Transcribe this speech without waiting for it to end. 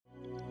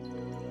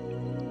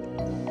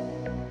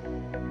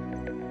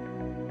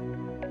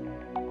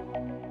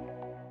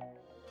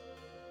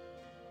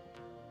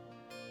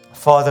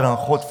Vader en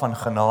God van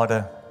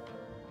genade,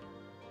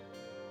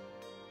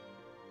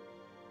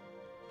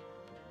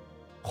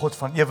 God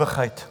van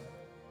ewigheid,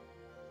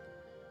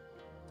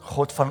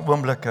 God van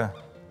oomblikke.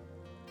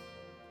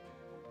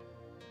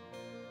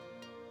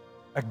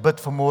 Ek bid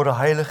vanmôre,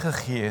 Heilige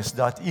Gees,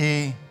 dat U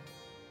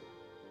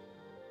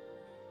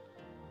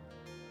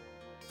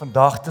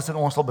vandag tussen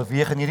ons sal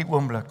beweeg in hierdie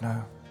oomblik nou.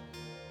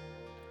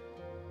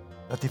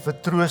 Dat die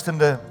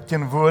vertroostende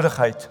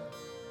teenwoordigheid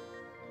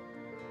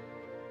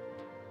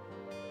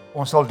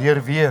ons sal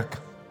deurweek.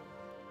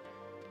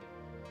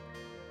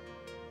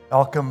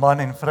 Elke man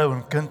en vrou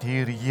en kind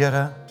hier,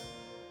 Here,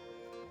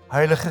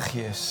 Heilige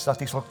Gees,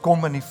 dat U sal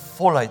kom in die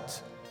volheid.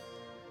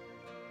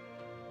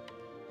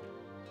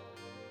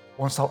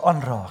 Ons sal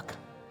aanraak.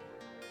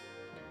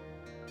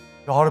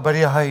 Daar by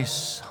die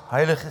huis,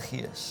 Heilige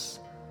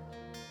Gees.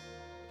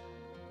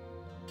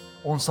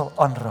 Ons sal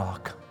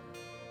aanraak.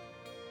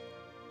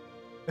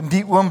 In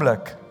die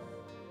oomblik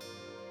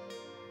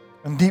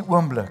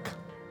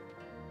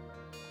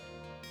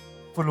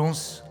voel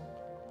ons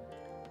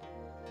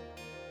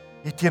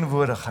die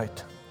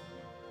teenwoordigheid.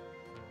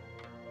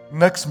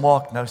 Niks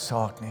maak nou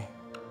saak nie.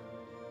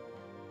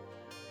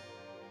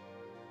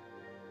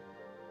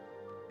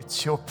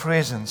 It's your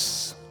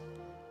presence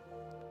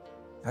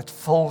that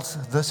fills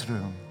this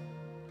room.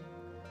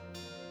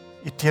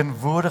 Die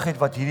teenwoordigheid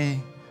wat hierdie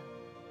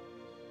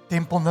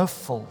tempel nou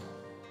vul.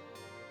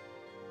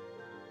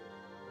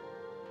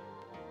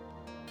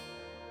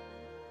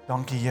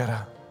 Dankie,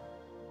 Here.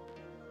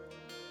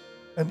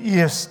 In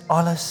U is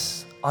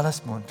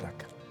alles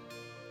moontlik.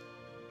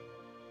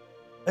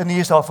 In U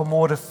is daar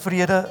vanmôre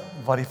vrede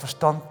wat die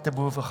verstand te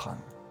bowe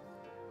gaan.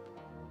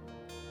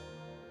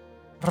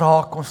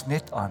 Raak ons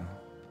net aan.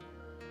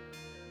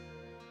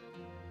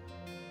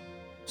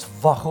 Ons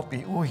wag op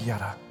U, o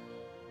Here.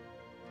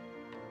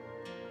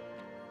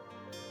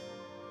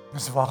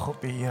 Ons wag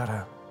op U,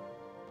 Here.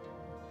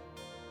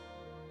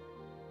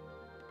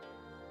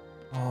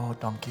 O,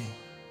 dankie.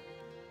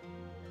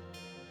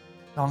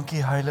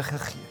 Dankie, Heilige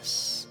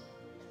Gees.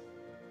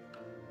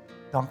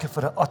 Dankie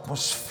vir 'n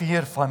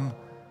atmosfeer van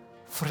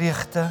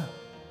vreugde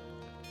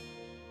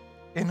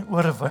en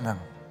oorwinning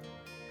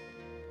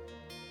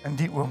in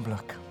die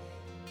oomblik.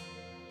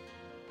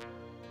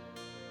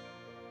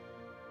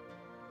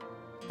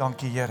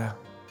 Dankie, Here.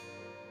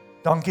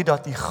 Dankie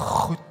dat U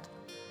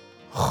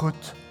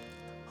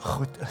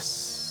goed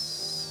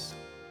is.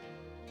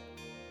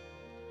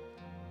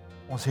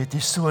 Ons het U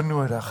so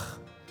nodig.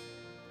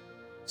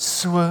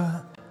 So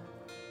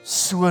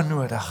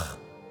nodig.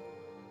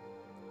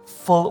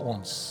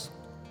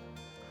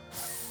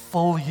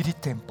 Vul hierdie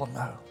tempel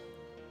nou.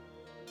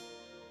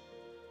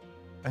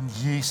 In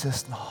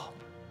Jesus naam.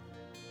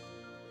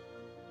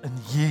 In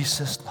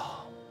Jesus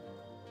naam.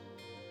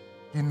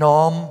 Die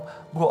naam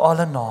bo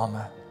alle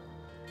name.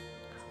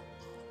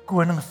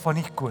 Koning van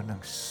die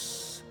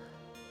konings.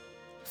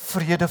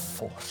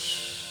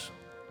 Vredevors.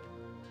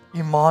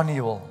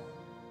 Immanuel.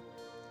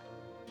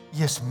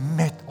 U is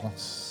met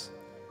ons.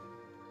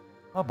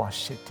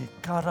 Abasheti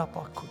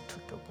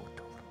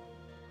karabakututobotor.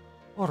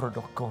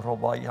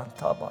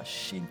 Orodokorobayantaba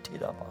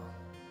shintiraba.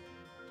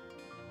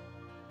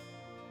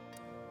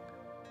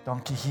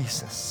 Dankie,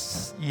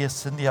 Jesus. U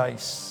is in die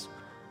huis.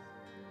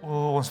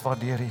 O, ons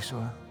waardeer U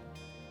so.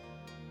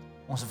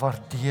 Ons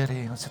waardeer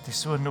U, ons het U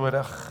so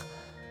nodig.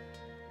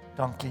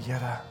 Dankie,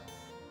 Here.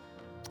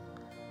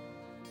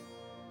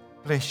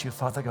 Bless you,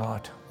 Father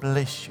God.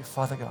 Bless you,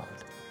 Father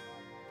God.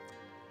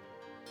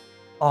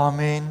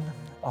 Amen.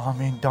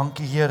 Amen.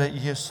 Dankie, Here.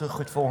 U is so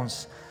goed vir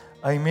ons.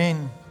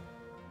 Amen.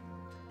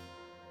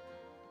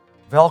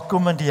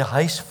 Welkom in die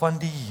huis van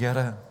die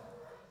Here.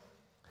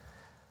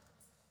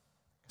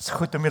 Het is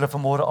goed om julle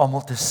vanmôre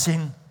almal te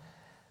sien.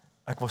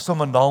 Ek wil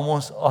sommer naam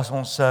ons as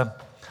ons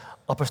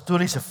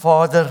apostoliese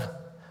vader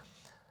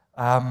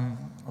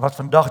wat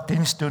vandag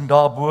diens doen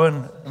daarbo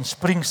in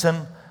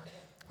Springsin,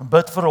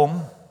 bid vir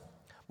hom.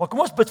 Maar kom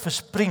ons bid vir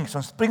Springs,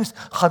 want Springs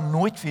gaan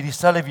nooit vir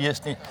dieselfde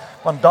wees nie.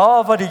 Want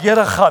daar waar die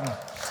Here gaan,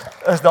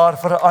 is daar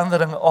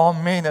verandering.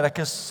 Amen. En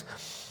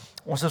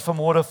ons is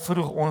vanmôre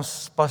vroeg,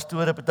 ons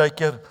pastore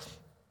partykeer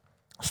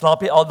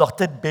slaap nie aldag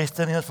dit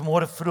beste nie.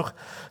 Vanmôre vroeg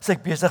is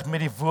ek besig met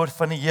die woord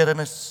van die Here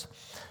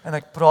en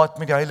ek praat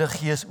met die Heilige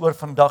Gees oor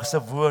vandag se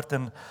woord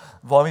en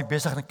waarmee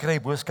besig en ek kry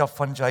boodskap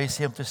van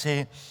JC om te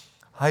sê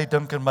hy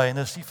dink in my en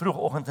dis die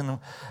vroegoggend en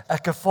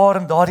ek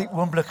ervaar in daardie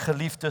oomblik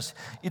geliefdes,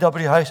 daar by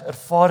die huis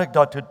ervaar ek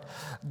dat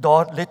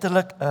daar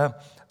letterlik 'n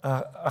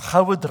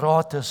goue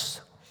draad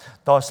is.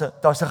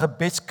 Daar's 'n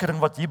gebedskring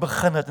wat hier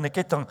begin het en ek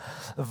het dan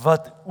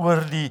wat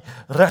oor die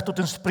reg tot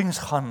in Springs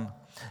gaan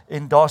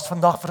en daar's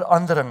vandag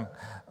verandering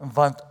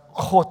want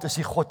God is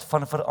die God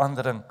van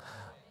verandering.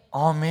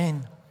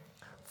 Amen.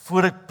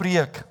 Voor ek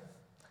preek,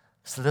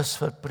 is lus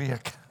vir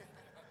preek.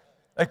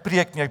 Ek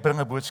preek nie, ek bring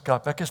 'n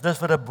boodskap. Ek is lus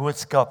vir 'n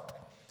boodskap.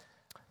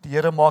 Die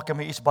Here maak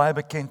my iets baie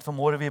bekend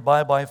vanmôre weer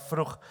baie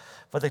vroeg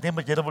wat ek net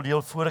met julle wil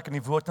deel voor ek in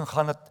die woord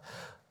ingaan dat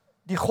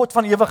die God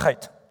van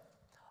ewigheid.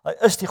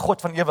 Hy is die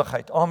God van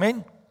ewigheid.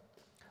 Amen.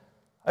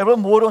 Hy wil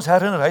môre ons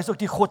herinner, hy is ook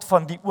die God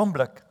van die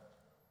oomblik.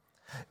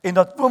 En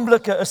dat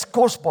oomblikke is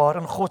kosbaar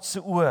in God se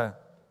oë.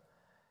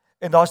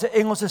 En daar's 'n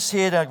Engelse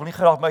sê, ek wil nie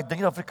graag, maar ek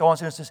dink in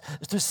Afrikaans is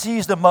to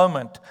seize the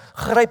moment.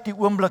 Gryp die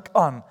oomblik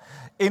aan.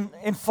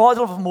 En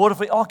Vader, vanmôre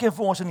vir elkeen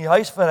van ons in die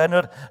huis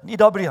herinner, nie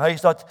daar by die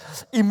huis, dat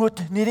u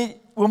moet nie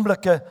die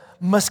oomblikke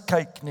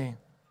miskyk nie.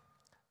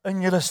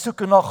 In julle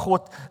soeke na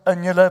God,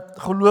 in julle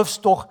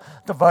geloofstog,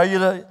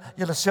 terwyl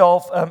julle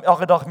self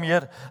elke dag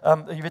meer,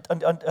 jy weet,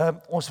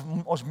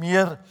 ons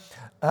meer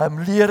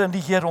leer in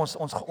die Here,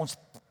 ons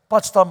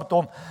pad staan met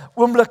hom.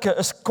 Oomblikke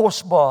is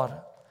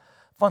kosbaar,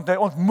 want hy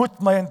ontmoet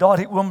my in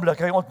daardie oomblik,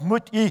 hy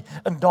ontmoet u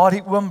in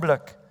daardie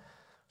oomblik.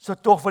 So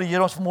tog wil die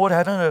Here ons vanmôre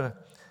herinner,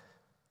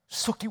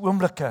 soek die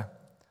oomblikke,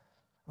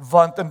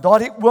 want in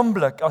daardie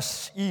oomblik,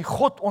 as u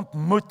God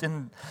ontmoet,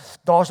 en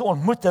daar's 'n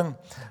ontmoeting,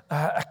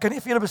 ek kan nie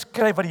vir julle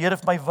beskryf wat die Here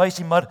vir my wys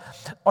nie, maar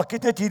ek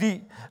het net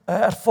hierdie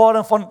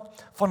ervaring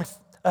van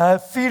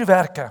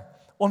vuurwerke,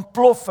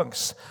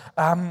 ontploffings,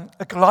 'n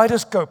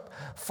kaleidoskoop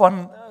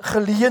van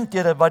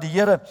geleenthede wat die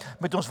Here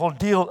met ons wil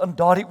deel in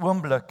daardie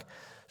oomblik.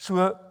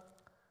 So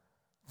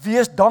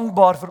wees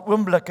dankbaar vir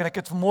oomblik, en ek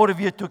het vanmôre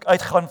weer toe ek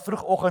uitgaan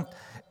vroegoggend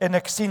en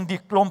ek sien die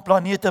klomp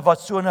planete wat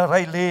so in 'n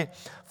ry lê.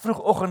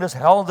 Vroegoggend is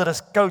helder,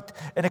 is koud,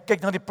 en ek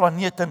kyk na die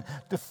planete en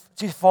toe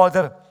sê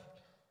Vader,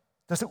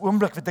 dis 'n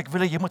oomblik wat ek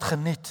wil jy moet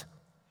geniet.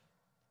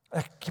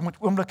 Jy moet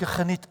oomblikke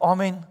geniet.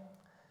 Amen.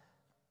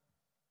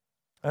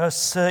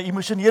 Is 'n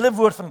emosionele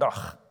woord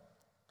vandag.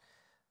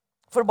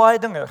 Vir baie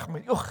dinge,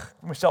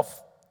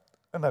 myself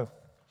inhou.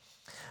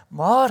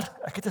 Maar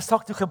ek het 'n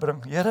sak toe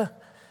gebring. Here,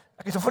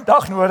 ek het hom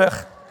vandag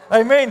nodig.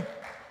 Amen.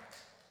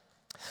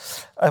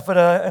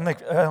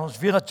 Ons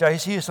weet dat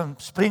JC is in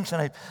Springs en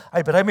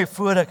hy berei my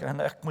voor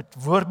en ek moet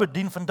woord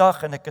bedien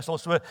vandag en ek is al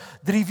so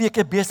 3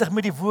 weke besig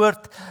met die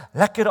woord,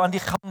 lekker aan die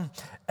gang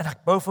en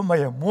ek bou vir my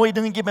 'n mooi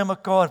dingetjie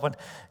bymekaar want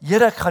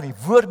Here, ek gaan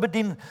die woord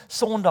bedien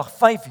Sondag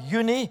 5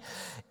 Junie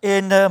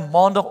en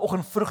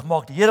Maandagoggend vroeg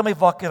maak die Here my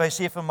wakker. Hy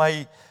sê vir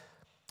my,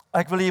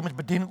 ek wil jy moet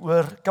bedien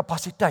oor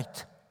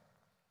kapasiteit.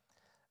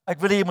 Ek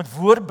wil jy moet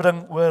woord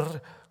bring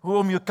oor hoe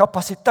om jou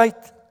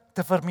kapasiteit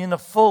te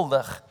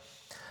vermenigvuldig.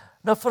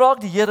 Nou vra ek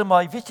die Here,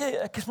 maar weet jy,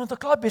 ek is moet al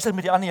klaar besig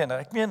met die ander ene.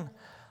 Ek meen,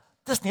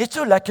 dit is net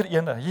so lekker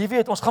ene. Jy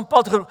weet, ons gaan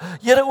pad,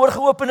 Here, oor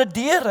geopende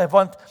deure,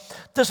 want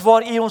dis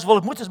waar U ons wil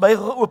ontmoet, is by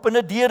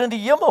geopende deure in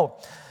die hemel.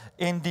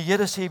 En die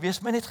Here sê,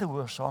 wees my net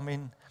gehoorsaam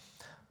en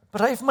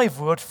berei my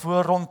woord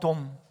voor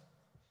rondom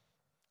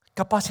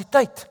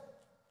kapasiteit.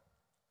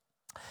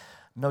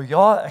 Nou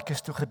ja, ek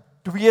is toe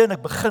gedwee en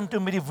ek begin toe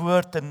met die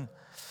woord en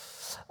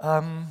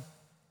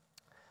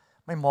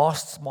my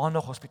ma's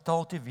maandag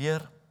hospitaal toe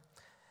weer.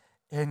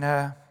 En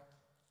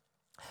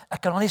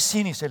ek kan al nie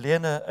sien nie, sy lê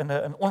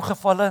in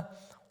ongevalle,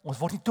 ons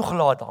word nie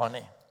toegelaat daar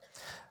nie.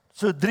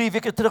 So 3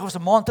 weke terug of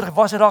 'n maand terug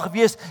was hy daar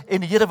gewees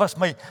en die Here was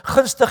my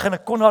gunstig en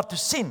ek kon haar toe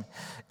sien.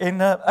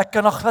 En ek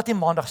kan haar glad nie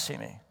maandag sien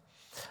nie.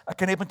 Ek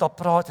kan net met haar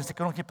praat en sy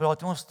kan ook nie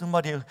praat. Ons doen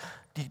maar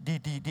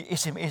die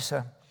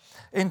SMS'e.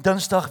 En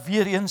Dinsdag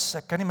weer eens,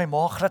 ek kan nie my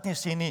ma glad nie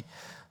sien nie.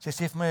 Sy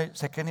sê vir my,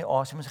 sy kan nie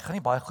asem, sy gaan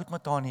nie baie goed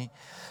met haar nie.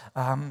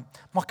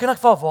 Maar kan ek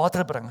vir haar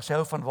water bring? Sy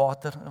hou van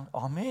water.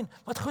 Amen.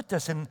 Wat goed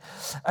is en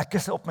ek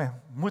is op my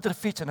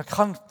motorfiets en ek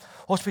gaan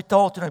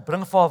hospitaal toe en ek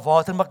bring vir haar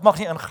water, maar ek mag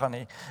nie ingaan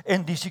nie.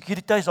 En die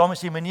sekuriteitsdame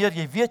sê, meneer,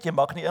 jy weet jy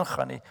mag nie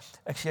ingaan nie.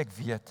 Ek sê ek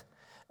weet.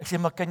 Ek sê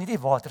maar kan jy die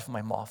water vir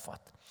my ma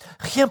vat?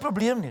 Geen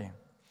probleem nie.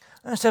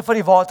 En sy vir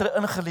die water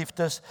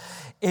ingeliefdes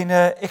en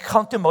ek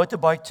gaan toe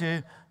motorbike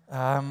toe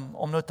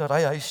om nou te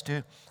ry huis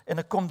toe en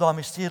ek kom daar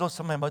met sleutels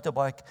van my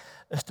motorbike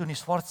is toe in die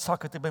swart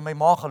sak het ek by my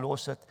ma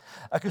gelos het.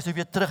 Ek is nou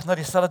weer terug na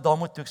dieselfde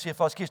dame toe. Ek sê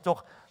vir haar, "Skus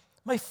tog,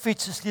 my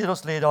fiets se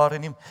sleutels lê daar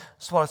in die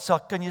swart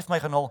sak. Kan jy vir my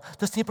gaan haal?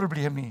 Dis nie 'n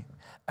probleem nie.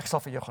 Ek sal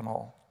vir jou gaan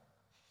haal."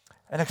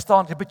 En ek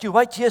staan, "But you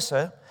wait here,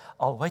 sir.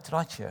 I'll wait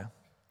right here."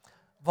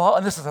 Waar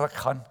anders as ek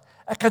gaan?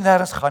 Ek kan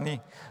nêrens gaan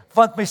nie,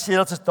 want my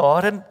sleutels is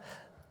daar en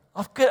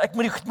ek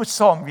moet die goed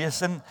saam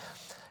wees en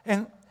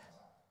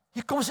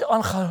hier kom sy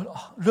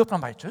loop na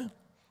my toe,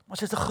 maar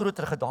sy is 'n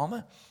groterige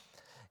dame.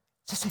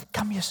 Sy sê,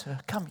 "Come here, sir,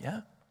 come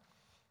here."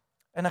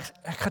 En ek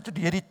gaan toe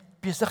deur die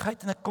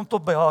besigheid en ek kom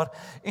tot by haar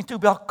en toe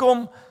by haar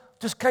kom,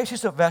 toe kyk sy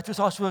so weg, toe is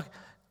haar so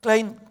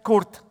klein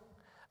kort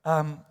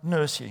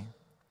nursie.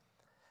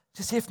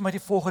 Sy sê vir my die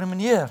volgende,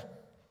 "Meneer,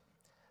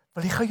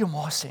 wil jy gou jou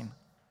ma sien?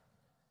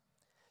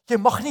 Jy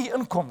mag nie hier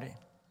inkom nie.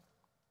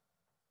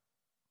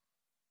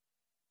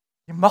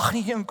 Jy mag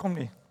nie hier inkom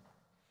nie.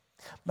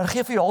 Maar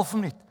gee vir jou 1/2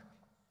 minuut.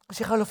 Ek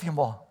sê gou vir jou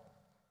ma."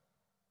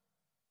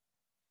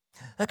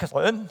 Ek is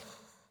in.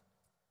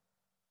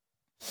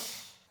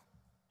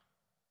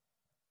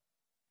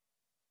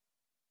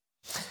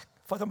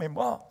 Vat my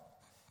ma.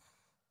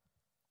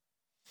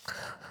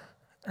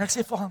 En ek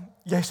sê vir hom,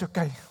 "Jy's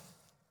okay.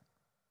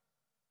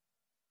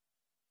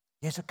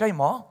 Jy's okay,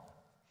 ma?"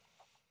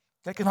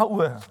 Kyk in haar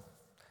oë.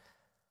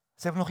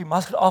 Sy het nog die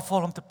masker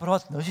afhaal om te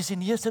praat. Nou sy sê,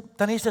 "Nee,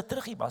 dan is dit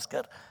terug die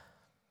masker."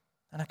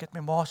 En ek het my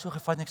ma so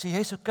gevat en ek sê,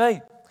 "Jy's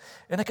okay."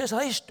 En ek is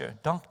huis toe.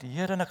 Dank die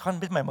Here en ek gaan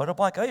met my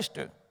motorbike huis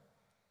toe.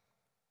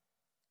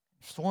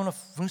 Staan op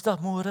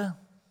Woensdagmôre.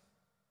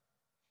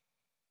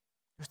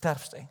 Jy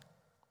sterf sy.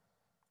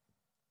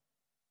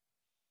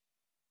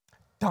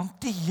 dank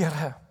die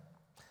Here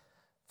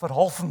vir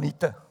half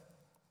minute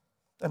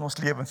in ons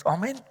lewens.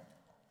 Amen.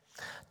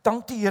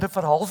 Dank die Here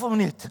vir half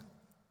minuut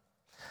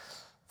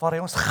waar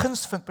hy ons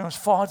guns vind by ons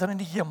Vader in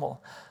die hemel,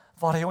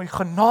 waar hy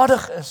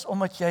genadig is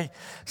omdat jy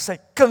sy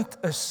kind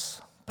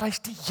is.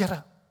 Prys die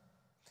Here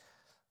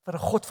vir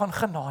 'n God van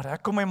genade.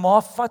 Ek kom my ma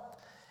vat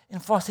en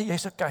vas sê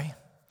jy's okay.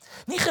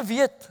 Nie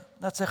geweet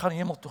dat sy gaan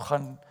hemel toe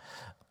gaan 'n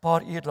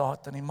paar uur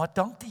later nie, maar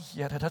dank die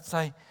Here dat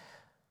sy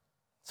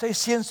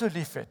seun so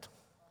lief het.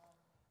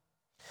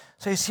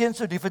 Sy seun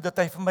so lief het dat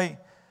hy vir my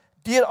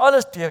deur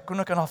alles deur kon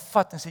ek aan haar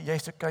vat en sê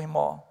jy's okay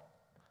ma.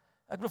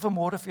 Ek wil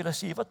vanmôre vir julle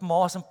sê wat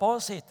ma's en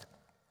pa's het.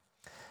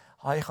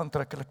 Hy gaan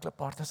druk hulle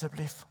kliphart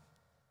asseblief.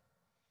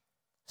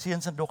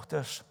 Seuns en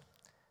dogters,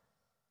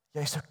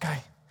 jy's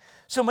okay.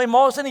 So my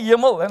ma's in die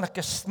hemel en ek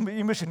is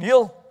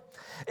emosioneel.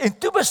 En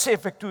toe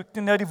besef ek, toe ek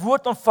nou die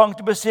woord ontvang,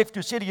 toe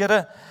sê die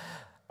Here,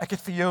 ek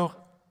het vir jou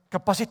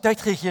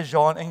kapasiteit gegee,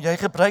 Jean, en jy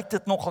gebruik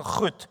dit nogal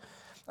goed.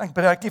 Ek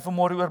breek nie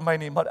vanmôre oor my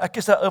nie, maar ek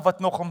is 'n ou wat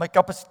nog om my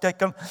kapasiteit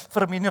kan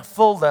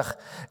vermenigvuldig.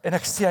 En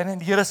ek sê, en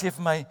die Here sê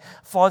vir my,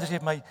 Vader sê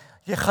vir my,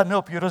 jy gaan nou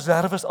op jou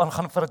reserves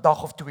aangaan vir 'n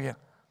dag of 2.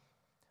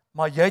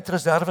 Maar jy het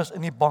reserves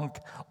in die bank,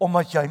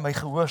 omdat jy my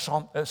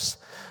gehoorsaam is.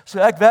 So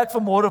ek werk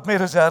vanmôre op my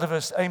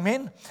reserves,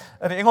 amen.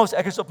 In Engels,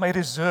 ek is op my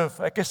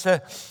reserve. Ek is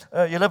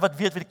julle wat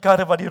weet die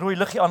karre wat die rooi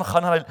liggie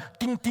aangaan, en hy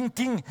ting, ting,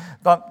 ting,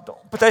 dan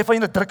party van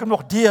julle druk hom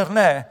nog deur,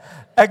 nê.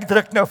 Ek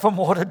druk nou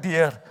vanmôre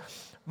deur.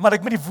 Maar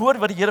ek met die woord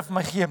wat die Here vir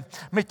my gee,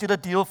 met julle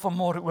deel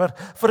vanmôre oor,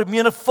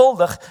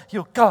 vermenigvuldig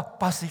jou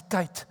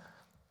kapasiteit.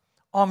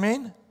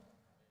 Amen.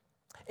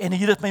 En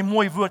hier het my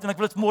mooi woord, en ek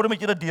wil dit môre met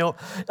julle deel.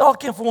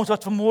 Elkeen van ons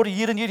wat vanmôre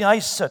hier in hierdie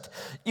huis sit,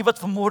 u wat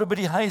vanmôre by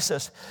die huis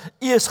is,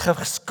 u is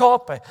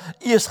geskape,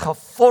 u is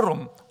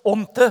gevorm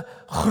om te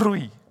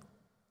groei.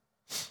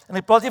 En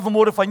ek praat nie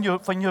vanmôre van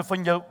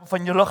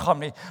jou liggaam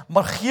nie,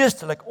 maar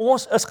geestelik,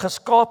 ons is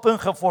geskape en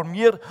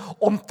geformeer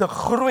om te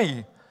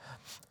groei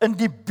in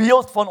die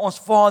beeld van ons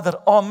Vader.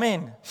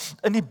 Amen.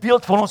 In die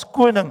beeld van ons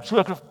koning. So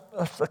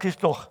ek is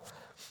tog.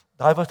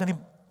 Daai was nou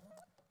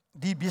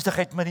die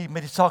besigheid met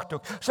die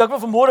sakdoek. So ek wil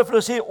vanmôre vir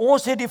julle sê,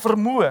 ons het die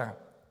vermoë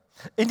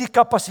en die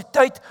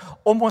kapasiteit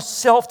om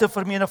onsself te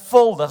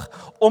vermenigvuldig,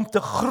 om te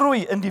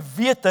groei in die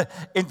wete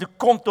en te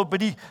kom tot by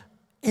die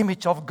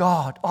image of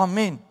God.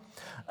 Amen.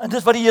 En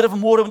dis wat die Here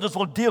vanmôre met ons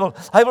wil deel.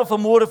 Hy wil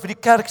vanmôre vir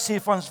die kerk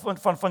sê van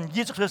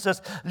Jesus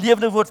Christus,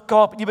 lewende woord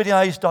Kaap, nie by die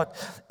huis dat.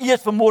 U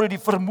het vanmôre die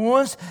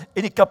vermoëns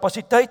en die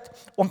kapasiteit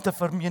om te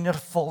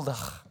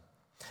vermenigvuldig.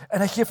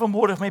 En ek gee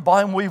vanmôre vir my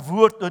baie mooi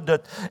woord oor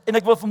dit. En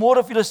ek wil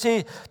vanmôre vir julle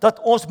sê dat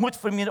ons moet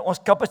ons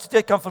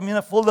kapasiteit kan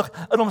vermenigvuldig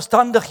in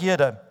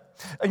omstandighede,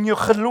 in jou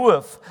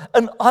geloof,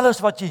 in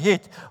alles wat jy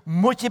het,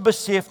 moet jy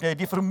besef net,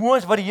 die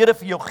vermoëns wat die Here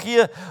vir jou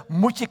gee,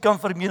 moet jy kan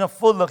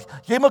vermenigvuldig.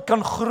 Jy moet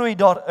kan groei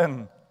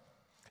daarin.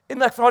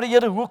 En ek vra die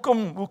Here,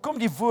 hoekom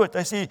die woord?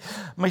 Hy sê,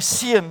 my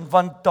seun,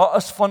 want daar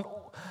is van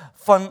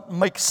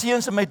my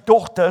seuns en my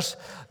dogters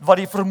wat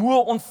die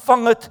vermoë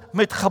ontvang het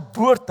met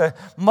geboorte,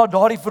 maar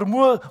daardie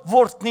vermoë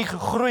word nie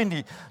gegroei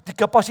nie. Die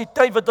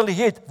kapasiteit wat hulle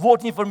het,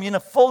 word nie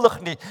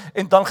vermenigvuldig nie.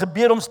 En dan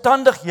gebeur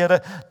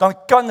omstandighede, dan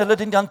kan hulle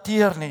dit nie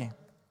hanteer nie.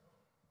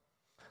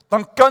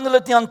 Dan kan hulle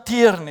dit nie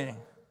hanteer nie.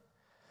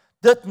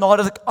 Dit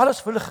nadat ek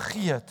alles vir hulle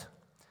gegee het,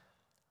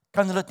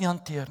 kan hulle dit nie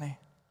hanteer nie.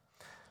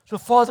 So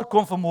Vader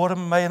kom vanmôre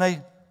met my en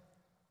hy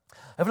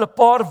wil 'n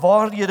paar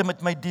waarhede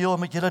met my deel,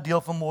 met julle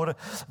deel vanmôre.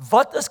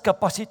 Wat is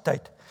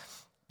kapasiteit?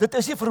 Dit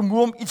is die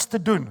vermoë om iets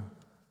te doen.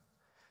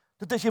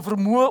 Dit is die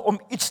vermoë om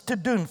iets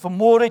te doen.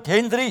 Vanmôre het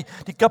Henry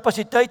die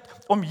kapasiteit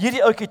om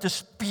hierdie ouetjie te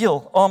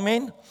speel.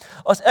 Amen.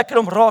 As ek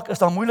hom raak, is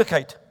daar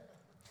moeilikheid.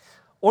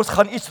 Ons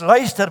gaan iets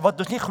luister wat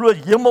ons nie glo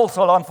die hemel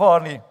sal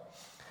aanvaar nie.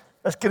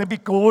 Is gonna be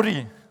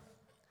gory.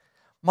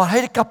 Maar hy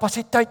het die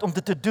kapasiteit om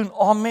dit te doen.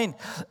 Amen.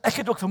 Ek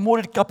het ook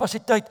vanmôre die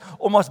kapasiteit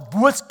om as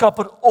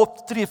boodskapper op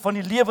te tree van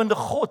die lewende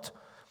God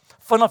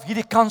vanaf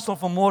hierdie kansel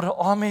vanmôre.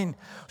 Amen.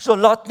 So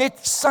laat net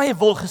sy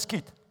wil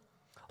geskied.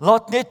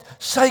 Laat net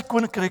sy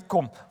koninkryk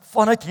kom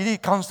vanuit hierdie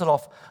kansel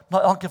af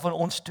na elkeen van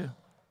ons toe.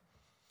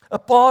 'n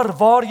Paar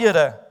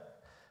waarhede.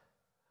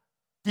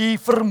 Die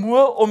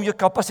vermoë om jou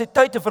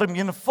kapasiteit te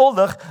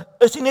vermenigvuldig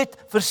is nie net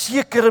vir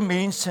sekere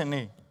mense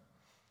nie.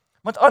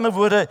 Met ander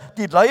woorde,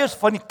 die leiers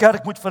van die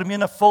kerk moet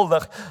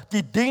vermenigvuldig,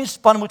 die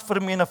diensspan moet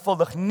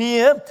vermenigvuldig.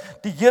 Nee,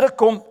 die Here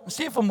kom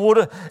sê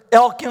vanmôre,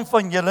 elkeen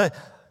van julle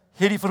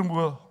het die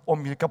vermoë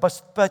om die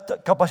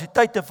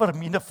kapasiteit te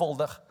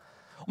vermenigvuldig.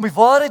 Om die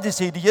waarheid te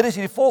sê, die Here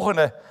sê die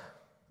volgende: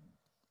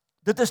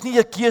 dit is nie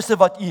 'n keuse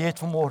wat u het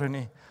vanmôre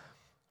nie.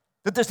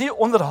 Dit is nie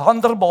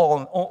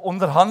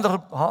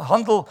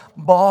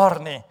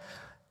onderhandelbaar nie.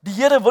 Die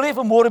Here wil nie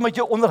vanmôre met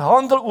jou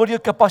onderhandel oor jou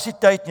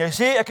kapasiteit nie. Hy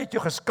sê ek het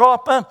jou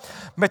geskape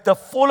met 'n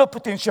volle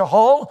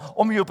potensiaal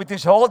om jou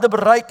potensiaal te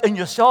bereik in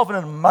jouself en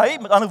in my.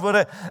 Met ander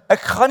woorde, ek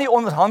gaan nie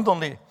onderhandel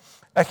nie.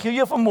 Ek gee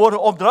jou vanmôre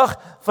opdrag,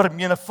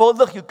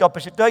 vermenigvuldig jou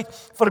kapasiteit,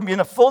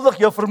 vermenigvuldig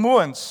jou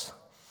vermoëns.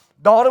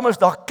 Daarom is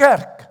daar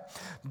kerk.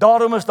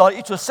 Daarom is daar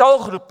iets so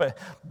selgroepe.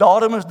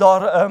 Daarom is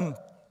daar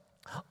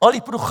Al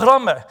die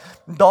programme,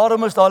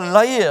 daarom is daar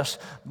leiers,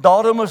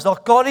 daarom is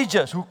daar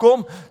colleges.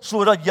 Hoekom?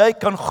 Sodat jy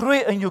kan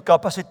groei in jou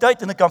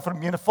kapasiteit en jy kan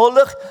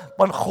vermenigvuldig,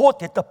 want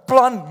God het 'n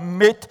plan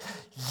met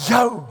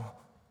jou.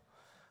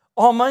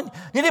 Amen.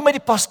 Nie net met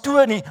die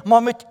pastoor nie,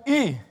 maar met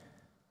u.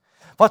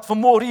 Wat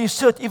vanmôre hier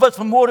sit, u wat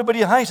vanmôre by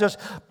die huis is,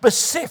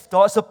 besef,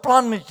 daar is 'n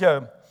plan met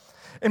jou.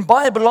 En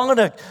baie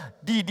belangrik,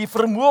 die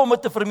vermoë om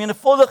dit te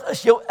vermenigvuldig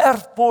is jou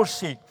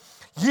erfporsie.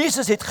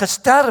 Jesus het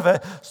gesterwe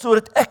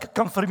sodat ek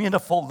kan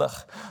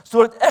vermenigvuldig,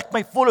 sodat ek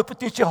my volle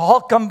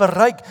potensiaal kan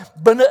bereik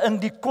binne in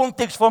die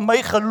konteks van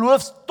my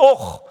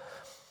geloofstog.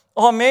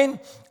 Amen.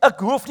 Ek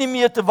hoef nie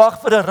meer te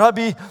wag vir 'n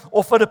rabbi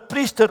of vir 'n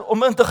priester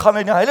om in te gaan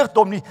in die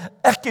heiligdom nie.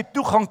 Ek het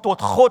toegang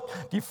tot God,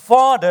 die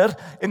Vader,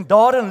 en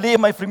daarin lê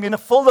my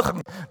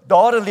vermenigvuldiging.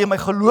 Daarin lê my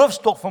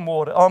geloofstog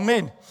vanmôre.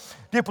 Amen.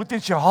 Die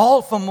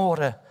potensiaal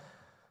vanmôre.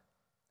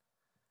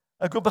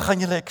 Ek hoop ek gaan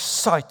julle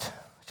excite.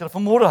 As julle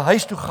vanmôre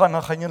huis toe gaan,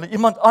 dan gaan julle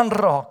iemand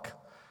aanraak.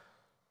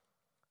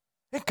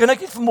 En kan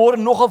ek net vanmôre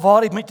nog 'n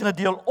waarheid met julle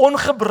deel?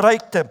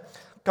 Ongebruikte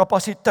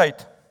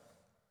kapasiteit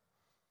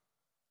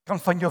kan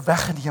van jou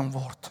weggeneem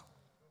word.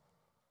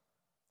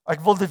 Ek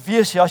wil dit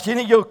weet, as jy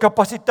nie jou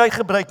kapasiteit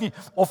gebruik nie,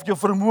 of jou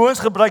vermoëns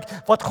gebruik,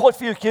 wat God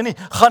vir jou gee nie,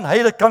 gaan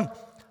hy dit kan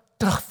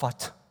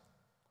terugvat.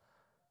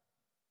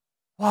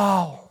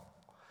 Wow.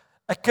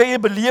 Ek kry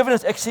 'n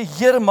belewenis, ek sê,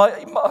 Here, maar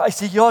hy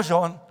sê, ja,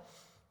 Jean,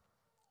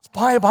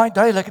 baie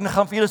duidelik, en ek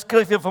gaan vir julle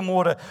skryf weer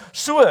vanmôre.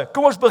 So,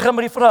 kom ons begin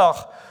met die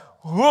vraag,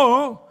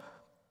 hoe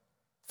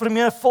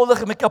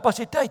vermenigvuldig ek my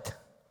kapasiteit?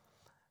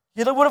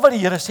 Julle hoor wat die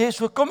Here sê,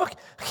 so kom ek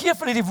gee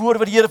vir die woord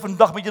wat die Here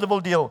vandag met julle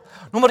wil deel.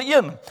 Nommer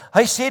 1,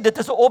 hy sê dit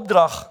is 'n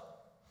opdrag.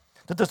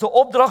 Dit is 'n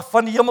opdrag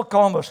van die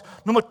hemelkamers.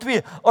 Nommer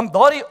 2, aan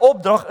daardie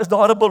opdrag is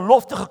daar 'n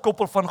belofte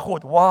gekoppel van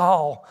God.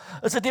 Wow,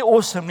 is dit nie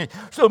awesome nie?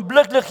 So 'n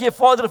bliklik gee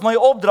Vader vir my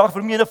opdrag,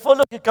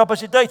 vermenigvuldig die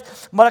kapasiteit,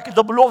 maar ek het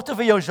 'n belofte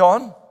vir jou,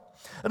 Jean.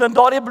 En dan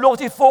daardie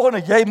belofte die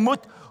volgende, jy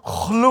moet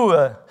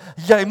glo.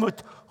 Jy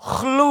moet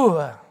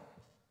glo.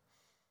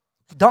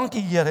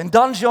 Dankie Here. En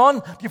dan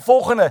Jean, die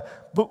volgende,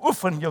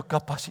 beoefen jou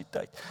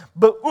kapasiteit.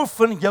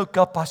 Beoefen jou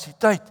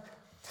kapasiteit.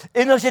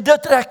 En as jy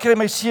dit reg kry,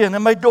 my seun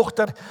en my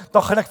dogter,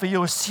 dan gaan ek vir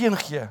jou 'n seën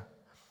gee.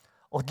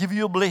 I'll give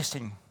you a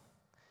blessing.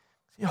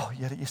 Ja,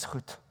 Here, U is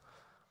goed.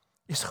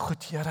 U is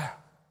goed, Here.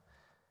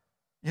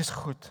 U is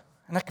goed.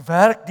 En ek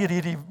werk deur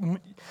hierdie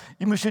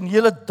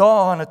emosionele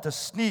dae en dit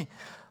is nie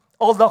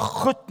aldag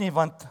goed nie,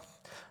 want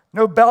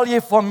nou bel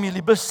jy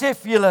familie,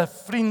 besef julle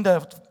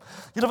vriende,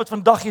 julle wat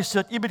vandag hier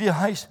sit, u by die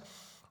huis,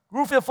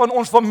 hoeveel van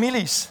ons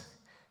families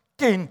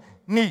ken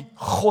nie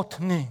God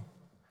nie?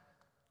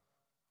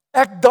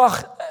 Ek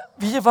dag,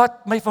 weet jy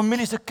wat, my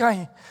familie se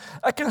kei.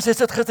 Ek kan sê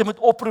sit gister met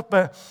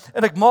oproepe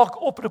en ek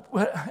maak oproep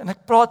en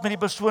ek praat met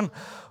die persoon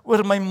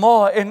oor my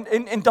ma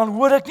en dan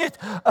hoor ek net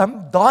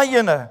daai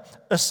ene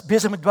is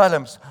besig met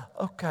dwelms.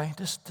 Okay,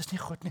 dis nie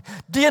goed nie.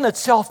 Die een het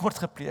selfmoord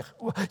gepleeg.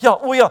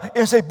 O ja,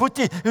 en sy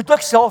boetie het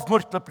ook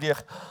selfmoord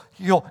gepleeg.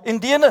 Ja, en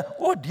die ene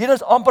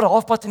is amper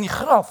halfpad in die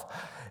graf.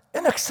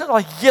 En ek sit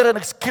daar, Here, en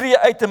ek skree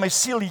uit in my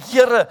siel,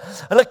 Here,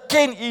 hulle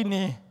ken U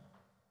nie.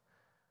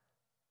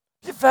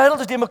 Die wêreld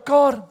is die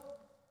mekaar.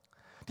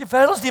 Die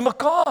wêreld is die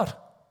mekaar.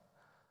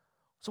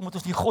 So moet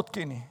ons nie God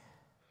ken nie.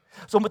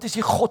 So moet ons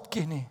nie God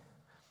ken nie.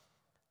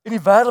 En die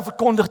wêreld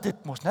verkondig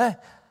dit mos, né?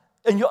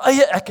 In jou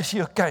eie ek is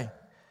jy okay.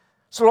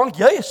 Solank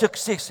jy 'n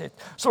sukses het,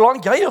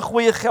 solank jy 'n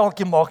goeie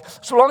geldjie maak,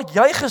 solank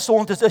jy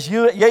gesond is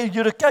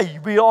jy okay.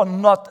 We are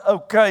not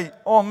okay.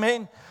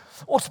 Amen.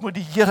 Ons moet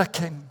die Here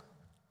ken.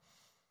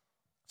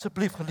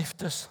 Asseblief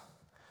geliefdes,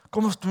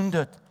 kom ons doen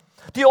dit.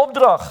 Die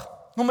opdrag,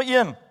 nommer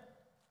 1.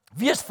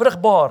 Wees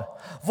vrugbaar,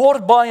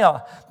 word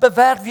baie,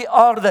 bewerk die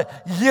aarde,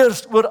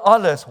 heers oor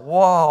alles.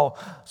 Wow.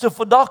 So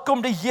vandag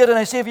kom die Here en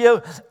hy sê vir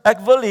jou, ek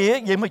wil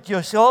hê jy moet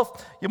jouself,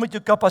 jy moet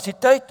jou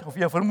kapasiteit of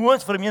jou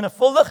vermoëns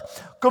vermenigvuldig.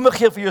 Kom ek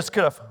gee vir jou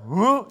skrif.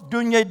 Hoe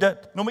doen jy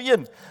dit? Nommer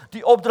 1.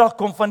 Die opdrag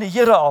kom van die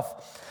Here af.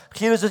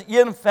 Genesis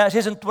 1 vers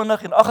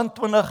 26 en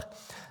 28.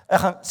 Ek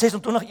gaan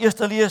 26 eers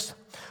lees.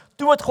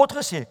 Toe het God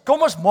gesê,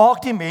 kom ons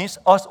maak die mens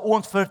as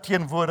ons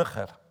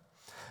verteenwoordiger.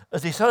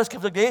 Is dieselfde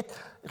skrif wat ek het.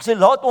 Ek sê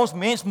laat ons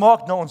mens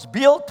maak na ons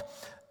beeld,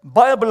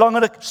 baie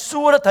belangrik,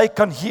 sodat hy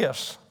kan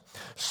heers.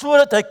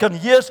 Sodat hy kan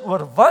heers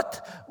oor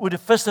wat? Oor die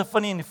visse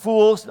van die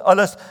voëls,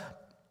 alles.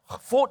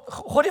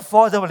 God die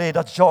Vader wil hê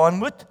dat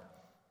Jean moet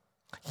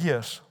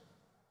heers.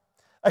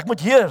 Ek moet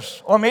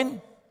heers.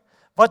 Amen.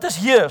 Wat is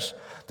heers?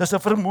 Dis 'n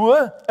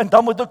vermoë en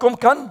dan moet ek hom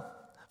kan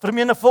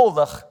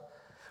vermenigvuldig.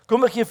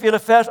 Kom ek gee vir julle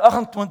vers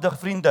 28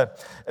 vriende.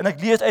 En ek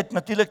lees uit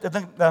natuurlik, ek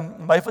dink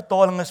my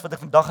vertaling is wat ek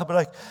vandag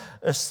gebruik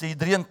is die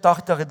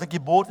 83, ek dink die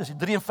bord is die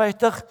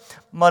 53,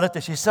 maar dit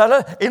is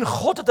dieselfde en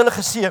God het hulle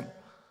geseën.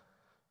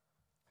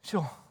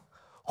 So.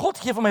 God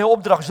gee vir my 'n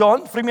opdrag,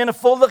 Jean,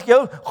 vermenigvuldig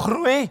jou,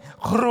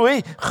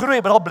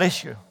 groei, but I'll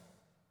bless you.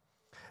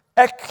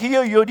 Ek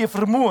gee jou die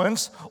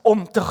vermoëns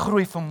om te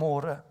groei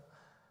vanmôre.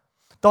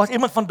 Daar's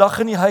iemand vandag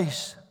in die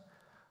huis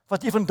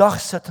wat jy vandag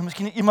sit, en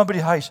miskien iemand by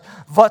die huis,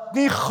 wat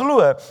nie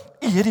glo,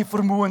 jy het die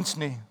vermoëns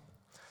nie.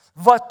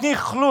 wat nie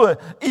glo,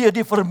 u het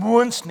die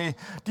vermoëns nie.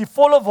 Die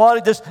volle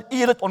waarheid is, u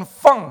het dit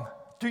ontvang,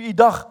 toe u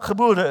dag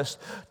gebore is.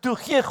 Toe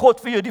gee God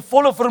vir jou die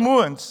volle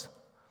vermoëns.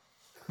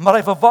 Maar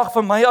hy verwag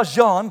van my as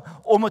Jan,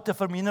 om het te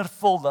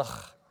vermenigvuldig.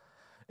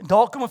 En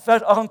daar kom in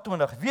vers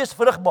 28, wees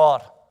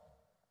vrugbaar.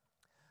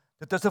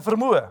 Dit is 'n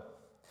vermoë.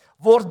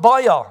 Word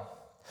baie.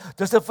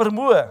 Dit is 'n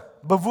vermoë.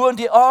 Bewoon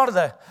die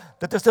aarde.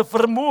 Dit is 'n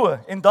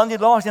vermoë. En dan die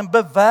laaste een,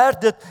 bewaar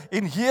dit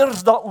en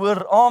heers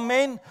daaroor.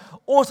 Amen.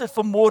 Ons het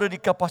vanmôre die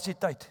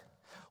kapasiteit.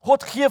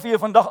 God gee vir jou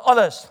vandag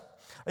alles.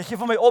 Hy gee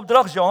vir my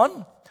opdrag,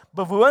 Jan,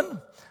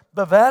 bewoon,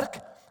 bewerk,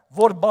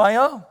 word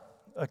baie.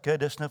 Okay,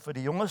 dis nou vir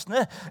die jonges,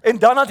 né? En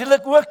dan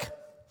natuurlik ook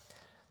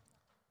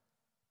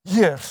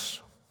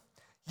heers.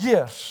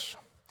 Heers.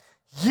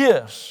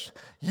 Heers.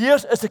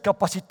 Heers is 'n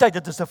kapasiteit,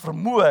 dit is 'n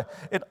vermoë.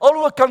 En al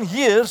hoe ek kan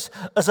heers,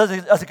 is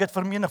as ek dit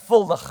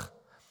vermenigvuldig.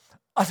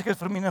 As ek dit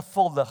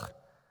vermenigvuldig.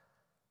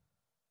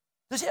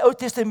 Dis die Ou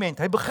Testament.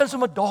 Hy begin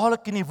sommer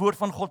dadelik in die woord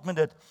van God met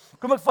dit.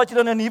 Kom ek vat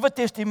julle na die Nuwe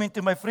Testament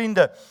toe, my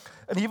vriende.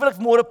 En hier wil ek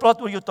môre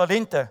praat oor jou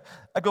talente.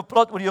 Ek wil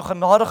praat oor jou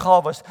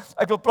genadegawes.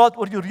 Ek wil praat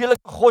oor jou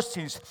redelike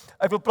godsdiens.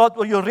 Ek wil praat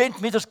oor jou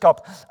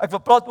rentmeesterskap. Ek wil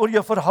praat oor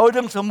jou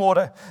verhoudings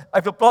vanmôre.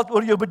 Ek wil praat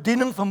oor jou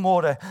bediening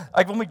vanmôre.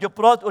 Ek wil met jou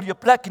praat oor jou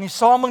plek in die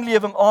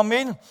samelewing.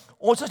 Amen.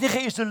 Ons is nie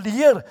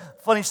geïsoleer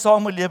van die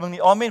samelewing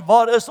nie. Amen.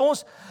 Waar is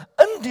ons?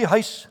 In die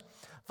huis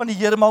van die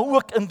Here, maar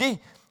ook in die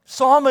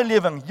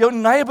samelewing. Jou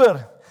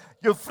neighbor,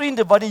 jou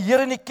vriende wat die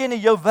Here nie ken nie,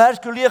 jou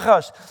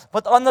werkskollegas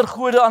wat ander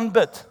gode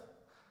aanbid.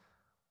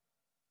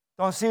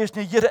 Dan sê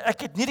jy, Here,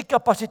 ek het nie die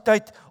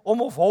kapasiteit om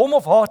hom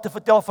of haar te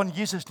vertel van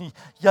Jesus nie.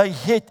 Jy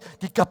het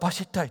die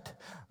kapasiteit.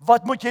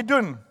 Wat moet jy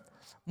doen?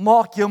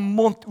 Maak jou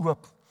mond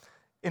oop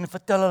en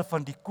vertel hulle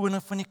van die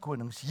koning van die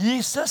konings,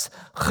 Jesus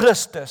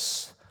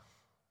Christus.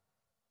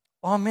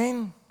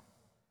 Amen.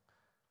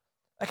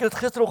 Ek het dit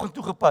gisteroggend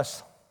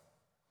toegepas.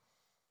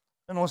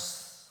 In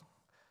ons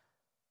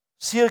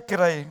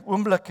seerkry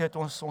oomblik het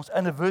ons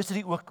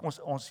anniversary ook,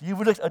 ons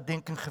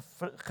huweliksuitdenking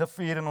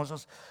gevier en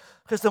ons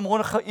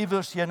gistermôre gaan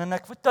iewers heen en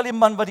ek vertel die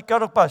man wat die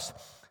kar op pas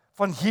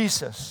van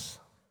Jesus.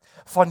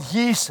 Van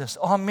Jesus.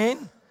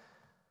 Amen.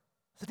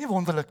 Is dit nie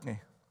wonderlik nie?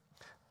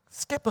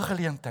 Skep 'n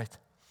geleentheid.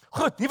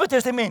 Goed, Nuwe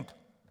Testament.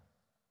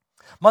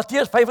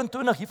 Matteus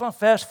 25 hier van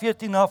vers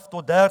 14 af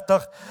tot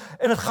 30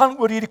 en dit gaan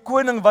oor hierdie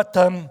koning wat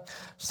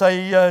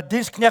sy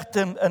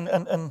diensknegte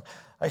in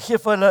hy gee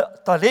vir hulle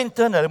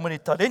talente en hulle moet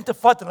die talente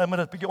vat en hulle moet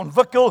dit bietjie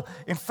ontwikkel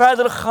en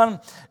verder gaan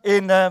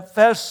en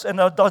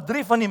daar's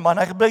 3 van die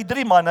manne, hy gebruik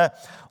 3 manne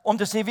om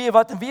te sê wie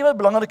wat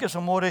belangrik is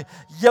vanmôre,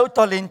 jou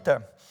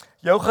talente,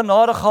 jou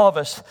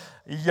genadegawes,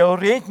 jou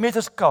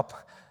rentmeesterskap,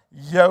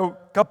 jou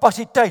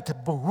kapasiteit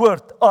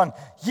behoort aan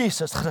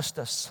Jesus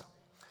Christus.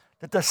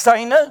 Dit is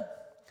syne.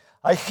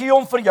 Hy gee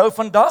hom vir jou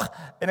vandag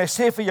en hy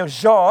sê vir jou,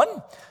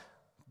 Jean,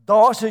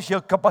 daar is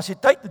jou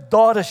kapasiteit,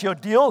 daar is jou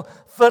deel,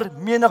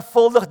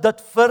 vermenigvuldig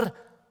dit vir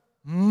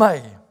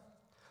my,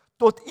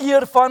 tot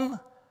eer van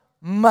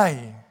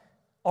my.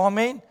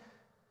 Amen.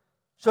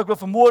 So ek wil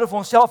vanmôre vir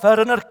onsself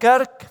herinner,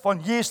 kerk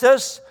van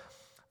Jesus,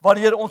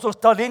 wanneer ons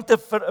talente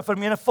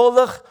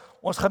vermenigvuldig,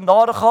 ons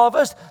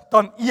genadegawes,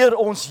 dan eer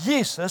ons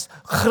Jesus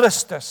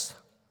Christus.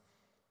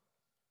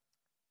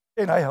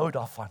 En hy hou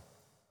daarvan.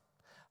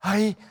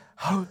 Hy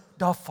hou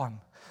daarvan.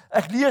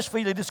 Ek lees vir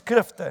julle die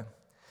skrifte.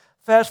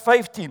 Vers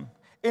 15.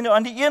 En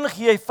aan die een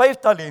gee hy 5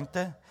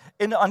 talente,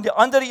 en aan die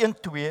ander 1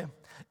 2,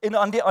 en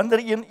aan die ander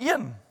 1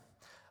 1.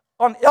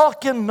 Aan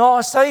elkeen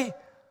na sy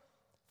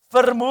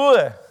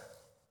vermoë,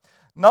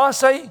 na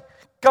sy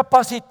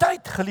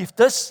kapasiteit,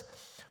 geliefdes.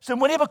 So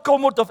moenie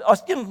bekommerd of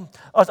as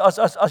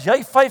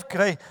jy 5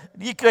 kry, en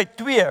jy kry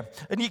 2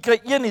 en jy kry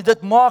 1 nie,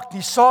 dit maak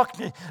nie saak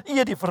nie. Jy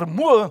het die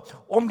vermoë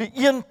om die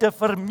 1 te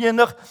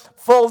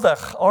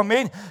vermenigvuldig.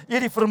 Amen. Jy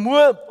het die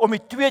vermoë om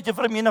die 2 te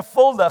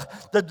vermenigvuldig.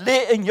 Dit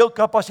lê in jou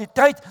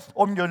kapasiteit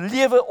om jou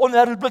lewe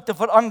onherroepelik te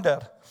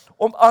verander,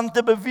 om aan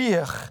te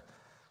beweeg.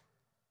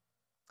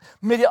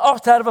 Met die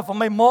agterwe van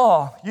my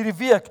ma hierdie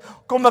week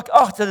kom ek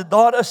agter dat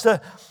daar is 'n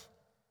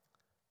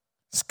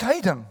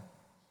skeiding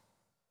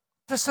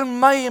tussen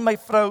my en my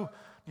vrou.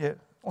 Nee,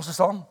 ons is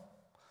saam.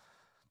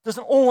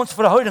 Tussen ons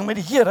verhouding met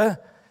die Here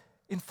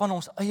en van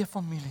ons eie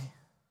familie.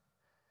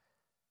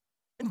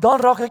 En dan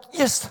raak ek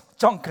eers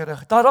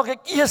chankerig. Dan raak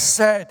ek eers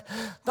sad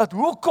dat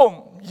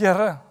hoekom,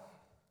 Here?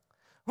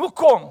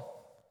 Hoekom?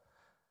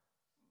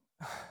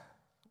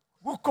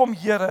 Hoekom,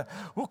 Here?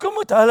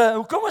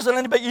 Hoekom is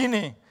hulle nie by U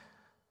nie?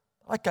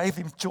 I gave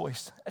him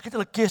choice. Ek het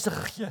hulle keuse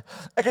gegee.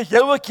 Ek het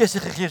jou 'n keuse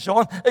gegee,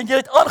 Jean, en jy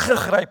het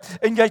aangegryp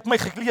en jy het my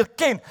geleer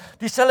ken.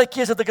 Dieselfde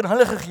keuse het ek aan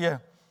hulle gegee.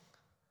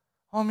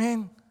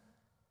 Amen.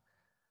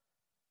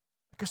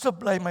 Ek is so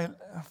bly my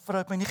vrou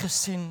het my nie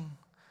gesien.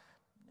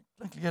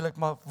 Klink lelik,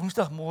 maar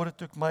Woensdagmôre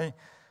toe ek my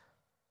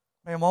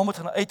ma moet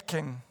gaan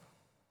uitken.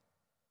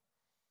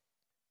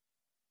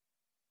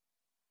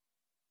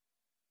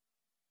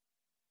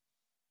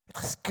 Het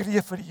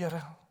geskree vir die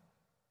Here.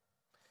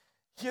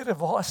 Here,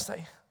 waar is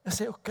hy? Is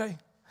hy okay?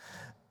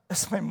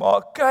 Is my ma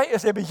okay?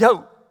 Is hy by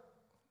jou?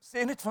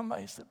 Sê net vir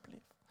my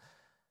asseblief.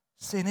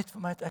 Sê net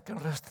vir my dat ek kan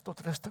tot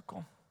rus te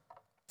kom.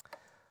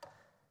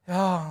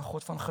 Ja,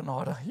 God van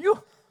genade. Joe,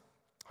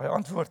 hy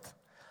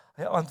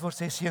antwoord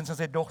sy seuns en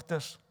sy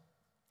dogters.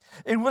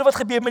 En hoor wat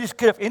gebeur met die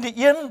skrif. En die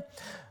een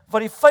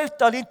wat die 5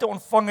 talente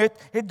ontvang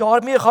het, het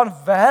daarmee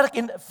gaan werk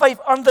en 5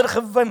 ander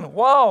gewin.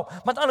 Wow,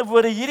 met ander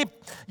woorde,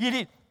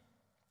 hierdie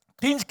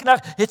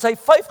diensknegt het sy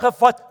 5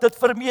 gevat, dit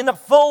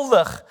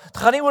vermenigvuldig. Het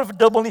gaan nie oor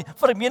verdubbel nie,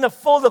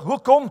 vermenigvuldig.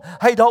 Hoekom?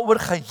 Hy het daaroor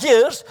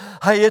geheers,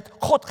 hy het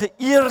God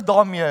geëer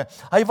daarmee.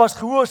 Hy was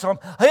gehoorsaam.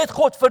 Hy het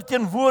God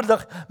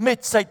verteenwoordig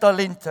met sy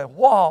talente.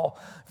 Wow,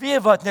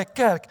 weet wat, net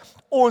kerk,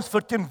 ons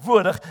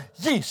verteenwoordig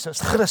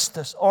Jesus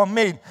Christus.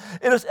 Amen.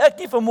 En as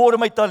ek nie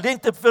vanmôre my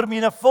talente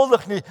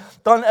vermenigvuldig nie,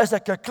 dan is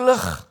ek 'n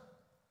klug.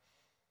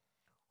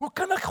 Hoe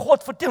kan ek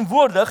God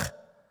verteenwoordig?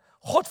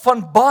 God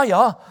van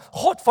baie,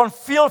 God van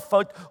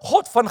veelvoud,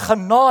 God van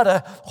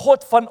genade,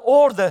 God van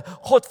orde,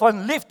 God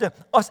van liefde,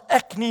 as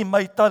ek nie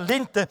my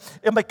talente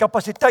en my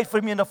kapasiteit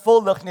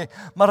vermenigvuldig nie,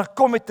 maar ek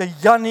kom met 'n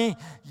Jannie,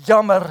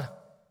 jammer.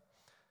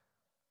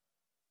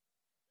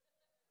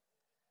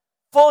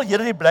 Vul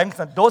julle die blank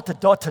van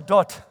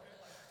dot.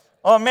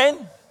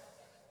 Amen.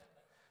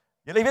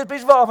 Julle weet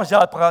presies waaroor ons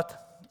praat.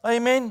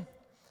 Amen.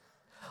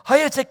 Hy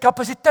het sy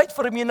kapasiteit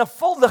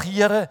vermenigvuldig,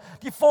 Here,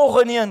 die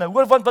volgende ene.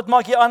 Hoor wat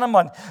maak die ander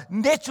man?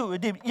 Net so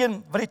die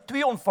een wat die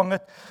 2 ontvang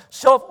het,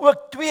 self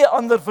ook 2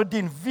 ander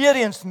verdien.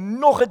 Weereens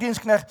nog 'n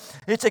diensknegt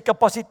het sy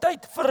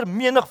kapasiteit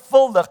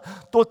vermenigvuldig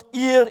tot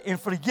eer en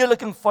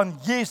verheerliking van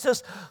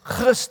Jesus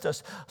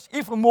Christus. As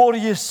u vanmôre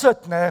hier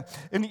sit, né,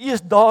 en u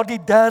is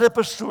daardie derde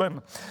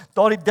persoon,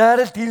 daardie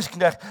derde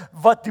diensknegt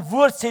wat die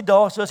woord sê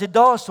daarso, as hy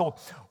daarso.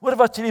 Hoor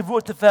wat sê die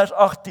woord in vers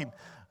 18.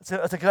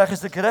 As ek reg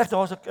is,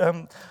 daar is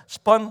ook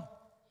span.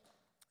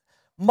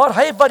 Maar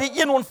hy wat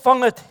die een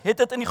ontvang het, het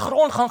dit in die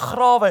grond gaan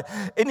grawe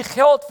en die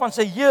geld van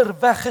sy Heer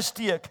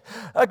weggesteek.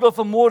 Ek wil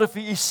vanmôre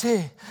vir u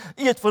sê,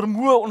 u het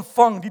vermoë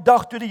ontvang die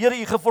dag toe die Here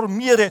u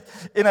geformeer het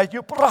en hy het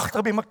jou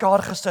pragtig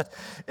bymekaar gesit.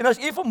 En as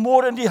u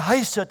vanmôre in die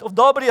huis sit of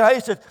daar by die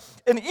huis sit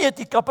en u het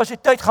die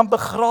kapasiteit gaan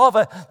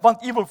begrawe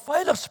want u wil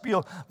veilig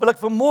speel, wil ek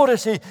vanmôre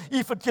sê,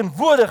 u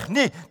verteenwoordig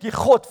nie die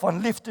God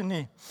van liefde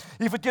nie.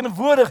 U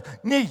verteenwoordig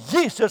nie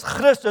Jesus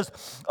Christus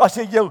as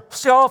jy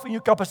jouself en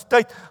jou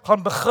kapasiteit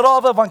gaan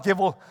begrawe want jy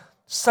wil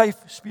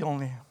safe speel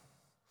nie.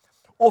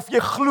 Of jy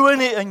glo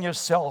nie in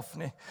jouself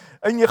nie.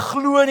 En jy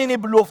glo nie in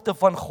die belofte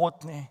van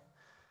God nie.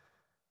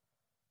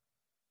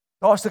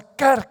 Daar's 'n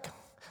kerk,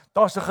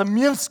 daar's 'n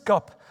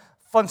gemeenskap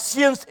van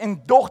seuns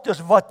en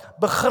dogters wat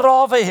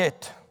begrawe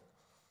het.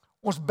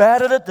 Ons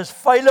bære dit, dis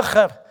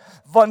veiliger,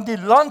 want die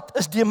land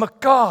is de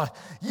mekaar.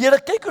 Here,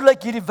 kyk hoe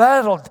lyk hierdie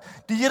wêreld.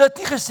 Die Here het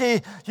nie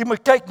gesê, jy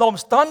moet kyk na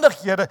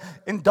omstandighede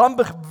en dan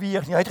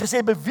beweeg nie. Hy het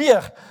gesê,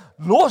 beweeg,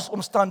 los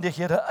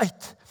omstandighede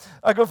uit.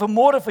 Ek wil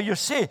vanmôre vir jou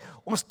sê,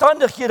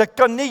 omstandighede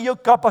kan nie jou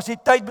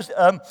kapasiteit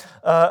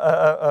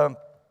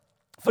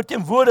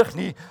verteenwoordig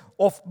nie,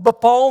 of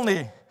bepaal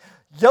nie.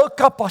 Jou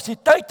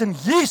kapasiteit in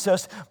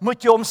Jesus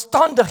moet jou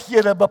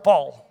omstandighede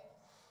bepaal.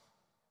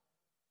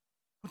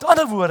 Met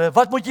ander woorde,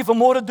 wat moet jy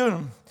vanmôre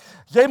doen?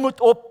 Jy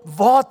moet op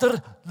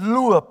water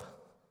loop.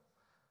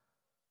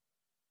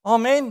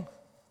 Amen.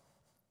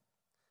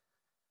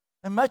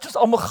 En my ons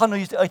almal gaan nou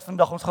hier uit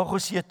vandag, ons gaan gou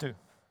see toe.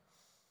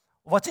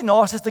 Wat is die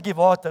naaste stukkie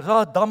water?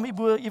 Daar 'n dam hier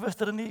bo iewers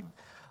in die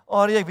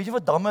area. Ek weet nie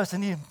wat damme is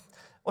in die.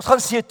 Ons gaan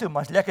see toe,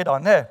 maar is lekker daar,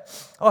 né?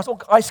 Daar's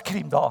ook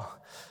yskriem daar.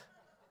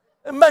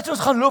 En my ons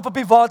gaan loop op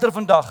die water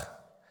vandag.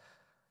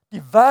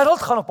 Die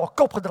wêreld gaan op haar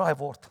kop gedraai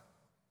word.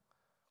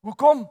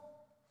 Hoekom?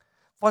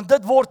 Want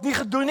dit word nie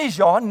gedoen nie,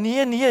 Jean.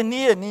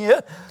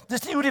 Nee.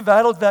 Dis nie hoe die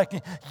wêreld werk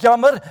nie.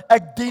 Jammer,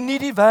 ek dien nie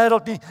die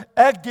wêreld nie.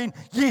 Ek dien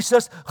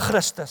Jesus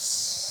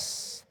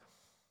Christus.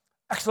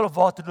 Ek sal op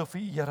water loop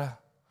vir U, Here.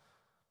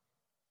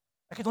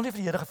 Ek het nog nie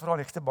vir die Here gevra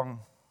nie, ek is te bang.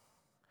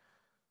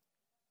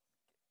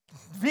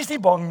 Wie is nie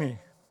bang nie?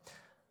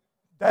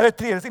 Daar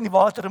tree, as ek in die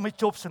water in my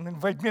chops en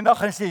wyd my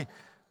nag en sê,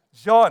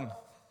 Jean,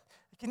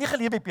 ek het nie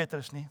geleer by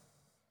Petrus nie.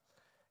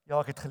 Ja,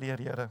 ek het geleer,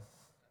 Here.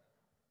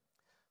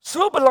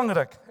 So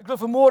belangrik. Ek wil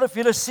vanmôre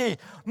vir julle sê,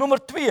 nommer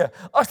 2,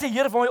 as die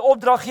Here vir my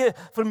opdrag gee,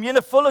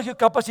 vermenigvuldig jou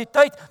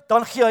kapasiteit,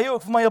 dan gee hy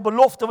ook vir my 'n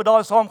belofte wat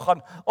daar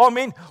saamgaan.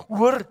 Amen.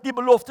 Hoor die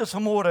beloftes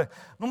vanmôre.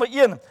 Nommer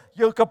 1,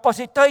 jou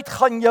kapasiteit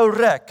gaan jou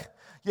rek.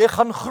 Jy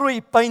gaan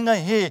groeipyne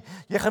hê.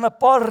 Jy gaan 'n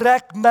paar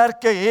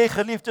rekmerke hê,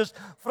 geliefdes.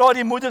 Vra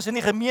die moeders in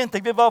die gemeente,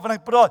 ek weet waarvan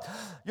ek praat.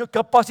 Jou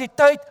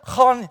kapasiteit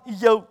gaan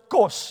jou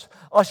kos.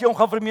 As jy hom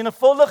gaan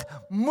vermenigvuldig,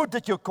 moet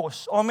dit jou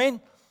kos.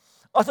 Amen.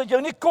 As dit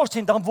jou nie kos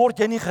nie, dan word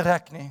jy nie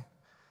gerek nie.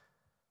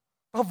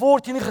 Dan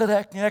word jy nie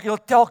gerek nie. Ek het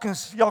al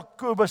telkens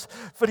Jakobus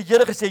vir die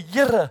Here gesê,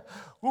 Here,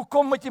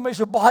 hoekom het jy my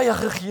so baie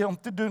gegee om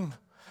te doen?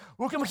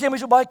 Hoekom gee jy my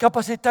so baie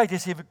kapasiteit? Hy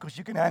sê, because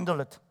you can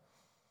handle it.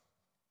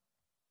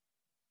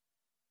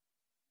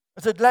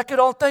 Is dit lekker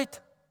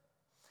altyd?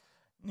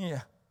 Nee.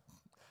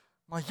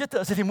 Maar jette,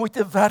 is dit die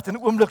moeite werd in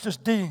 'n oomblik soos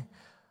die?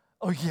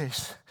 Oh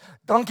yes.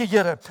 Dankie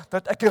Here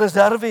dat ek 'n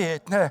reserve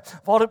het, nê,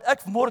 waarop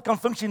ek môre kan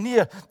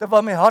funksioneer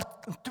terwyl my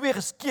hart in twee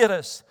geskeer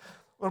is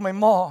oor my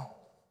ma.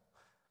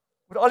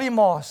 Oor al die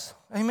ma's.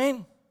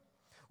 Amen.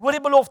 Hoor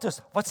die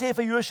beloftes. Wat sê hy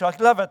vir Josua? Ek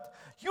love it.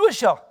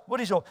 Josua,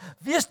 hoor hierso.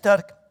 Wees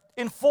sterk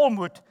en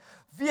volmoed.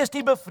 Wees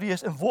nie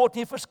bevrees en word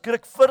nie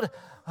verskrik vir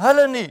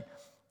hulle nie.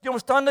 Die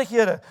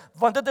omstandighede,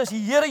 want dit is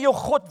die Here jou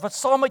God wat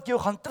saam met jou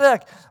gaan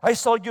trek. Hy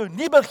sal jou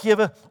nie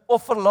begewe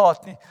of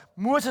verlaat nie.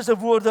 Moses se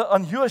woorde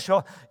aan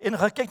Josua, en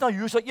gaan kyk na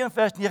Josua 1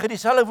 vers 9,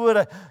 dieselfde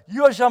woorde.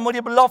 Josua moet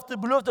die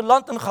beloofde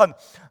land ingaan.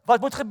 Wat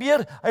moet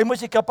gebeur? Hy moet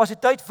sy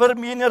kapasiteit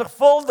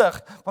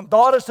vermenigvuldig, want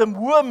daar is 'n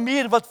hoë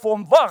muur wat vir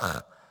hom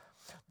wag.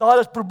 Daar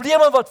is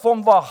probleme wat vir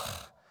hom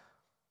wag.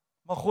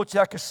 Maar God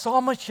sê, ek is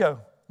saam met jou.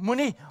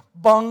 Moenie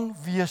bang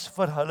wees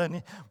vir hulle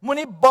nie.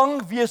 Moenie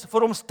bang wees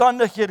vir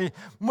omstandighede nie.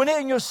 Moenie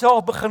in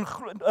jouself begin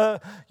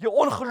jou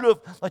ongeloof,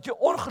 dat jou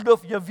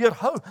ongeloof jou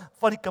weerhou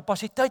van die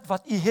kapasiteit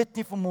wat u het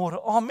nie vanmôre.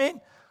 Amen.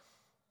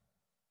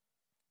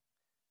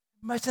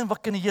 Imagine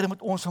wat kan die Here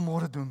met ons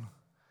vanmôre doen?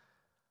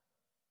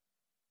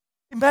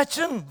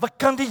 Imagine wat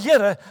kan die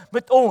Here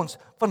met ons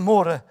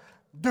vanmôre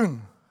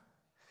doen?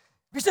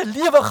 Wie se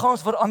lewe gaan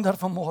ons verander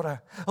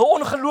vanmôre? 'n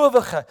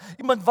Ongelowige,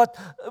 iemand wat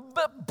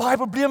baie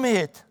probleme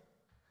het.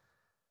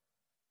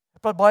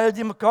 Ek praat baie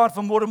die mekaar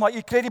vanmôre, maar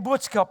jy kry die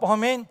boodskap.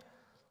 Amen.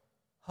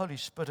 Holy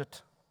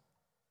Spirit.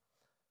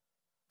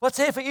 Wat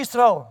sê hy vir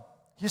Israel?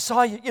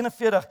 Jesaja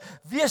 41.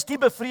 Wees nie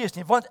bevrees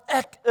nie, want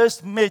ek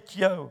is met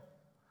jou.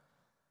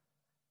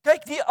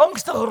 Kyk nie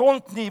angstig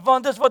rond nie,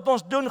 want dis wat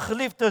ons doen,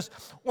 geliefdes.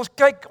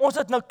 Ons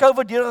het nou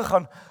COVID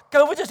deurgegaan.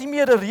 COVID is nie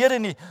meer 'n rede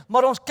nie,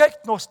 maar ons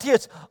kyk nog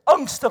steeds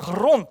angstig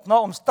rond na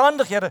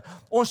omstandighede.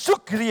 Ons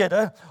soek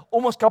rede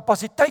om ons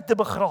kapasiteit te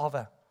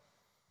begrawe.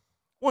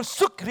 Ons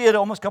soek rede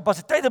om ons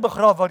kapasiteit te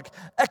begrawe.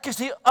 Ek is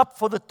nie up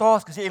for the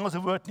task, is die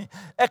Engelse woord nie.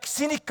 Ek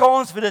sien nie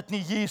kans vir dit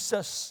nie,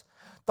 Jesus.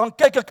 Dan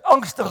kyk ek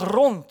angstig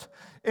rond.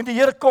 En die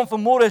Here kom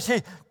vanmôre en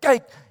sê,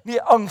 kyk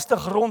nie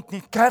angstig rond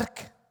nie,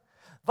 kerk.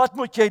 Wat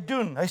moet jy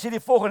doen? Hy sê die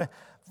volgende,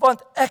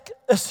 want ek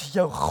is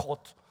jou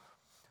God.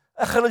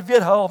 Ek gaan dit weer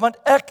herhaal, want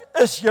ek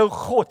is jou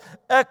God.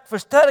 Ek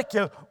versterk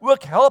jou,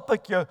 ook help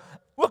ek jou,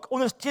 ook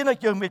ondersteun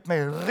ek jou met my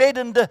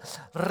reddende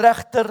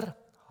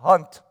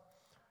regterhand.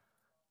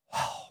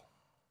 Wow.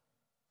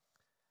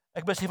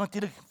 Ek besef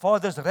natuurlik,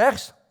 Vader is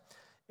regs,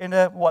 en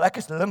ek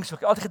is links, ek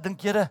het altyd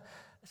gedink, Here,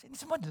 is nie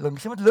sommer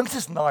links, want links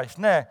is nice,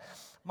 nee.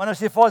 Maar nou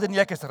sê Vader, nee,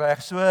 ek is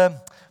reg. So,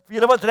 vir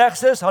julle wat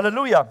regs is,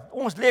 halleluja.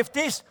 Ons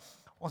lefties,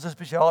 ons is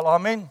spesiaal,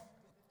 amen. Ons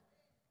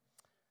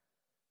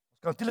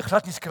kan natuurlik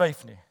glad nie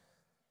skryf nie.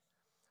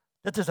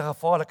 Dit is 'n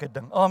gevaarlike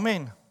ding,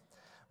 amen.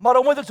 Maar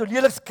omdat ek so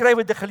lelik skryf,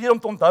 het ek geleer om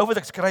te onthou wat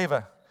ek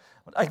skrywe.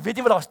 Want ek weet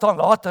nie wat daar staan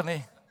later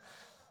nie.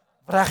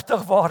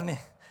 Regtig waar nie.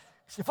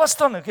 Ek sê, wat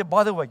staan? Okay,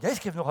 by the way, jy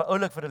skryf nog 'n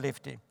oulik vir 'n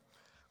lefty.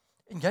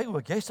 En jy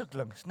ook, jy's ook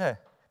links, né?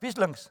 Wie is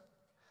links?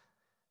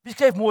 Wie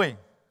skryf mooi?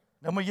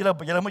 Nou moet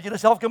julle moet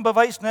self kan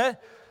bewys, né?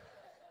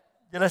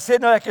 Julle sê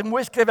nou ek kan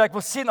mooi skryf, ek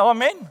wil sien,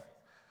 amen.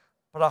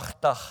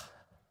 Pragtig.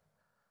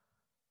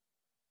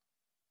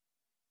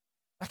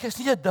 Ek is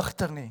nie 'n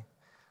digter nie.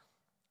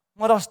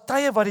 Maar daar's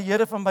tye wat die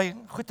Here van my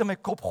goed in my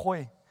kop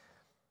gooi.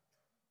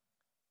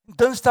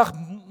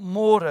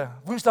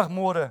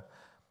 Woensdagmôre,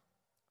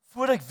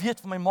 voor ek weet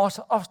van my ma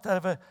se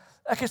afsterwe,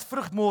 ek is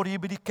vroegmôre hier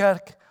by die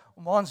kerk,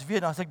 om ons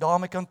weet, dan as ek daar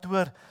in my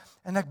kantoor,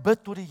 en ek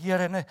bid tot die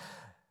Here, en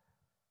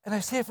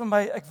hy sê vir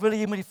my, ek wil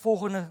jy met die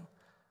volgende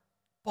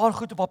paar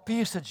goed op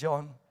papier sit,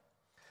 John.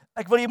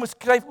 Ek wil jy moet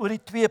skryf oor die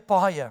 2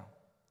 paaie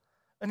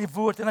in die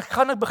woord, en ek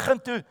gaan begin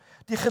toe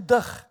die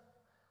gedig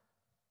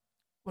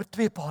oor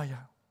 2 paaie.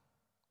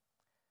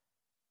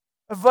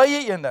 'n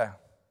Wye ene,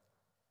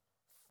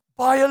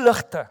 baie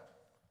ligte.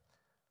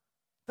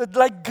 Dit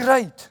lyk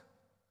great.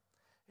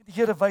 Die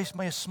Here wys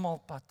my 'n smal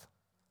pad.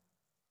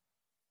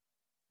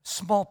 'n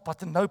Smal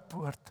pad, 'n nou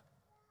poort.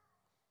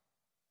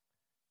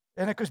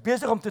 En ek was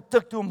besig om te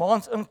tik toe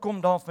Hans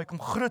inkom daar vir my kom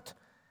groet.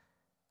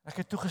 Ek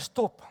het toe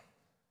gestop.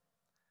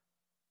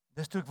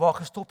 Dis toe ek waar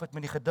gestop het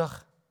met die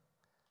gedig.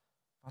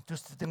 Want toe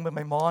sit ek met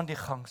my ma in die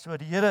gang. So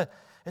die Here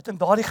het in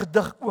daardie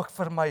gedig ook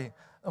vir my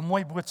 'n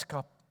mooi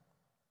boodskap.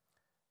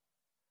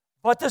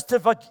 Wat is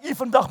dit wat u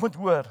vandag moet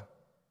hoor?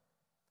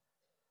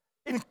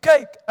 En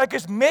kyk, ek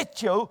is met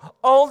jou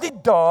al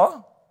die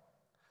dae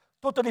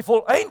tot aan die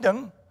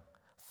volëinding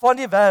van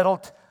die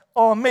wêreld.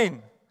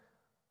 Amen.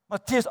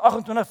 Matteus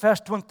 28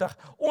 vers 20.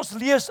 Ons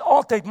lees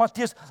altyd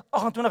Matteus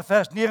 28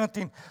 vers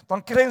 19.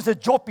 Dan kry ons 'n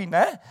joppie,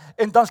 né?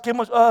 En dan sê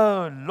ons,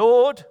 "Oh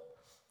Lord,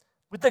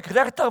 moet ek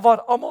regtig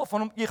waar almal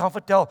van hom u gaan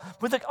vertel?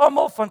 Moet ek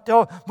almal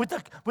vertel?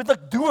 Moet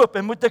ek doop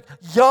en moet ek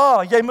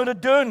ja, jy moet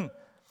dit doen."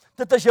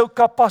 Dit is jou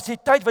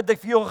kapasiteit wat ek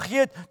vir jou gegee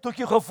het toe ek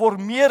jou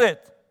geformeer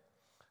het.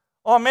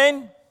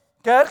 Amen.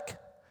 Kerk,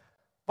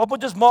 wat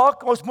moet ons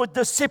maak? Ons moet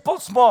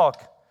disippels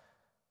maak.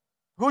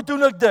 Hoe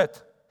doen ek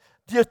dit?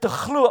 Deur te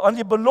glo aan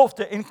die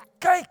belofte en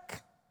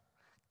kyk.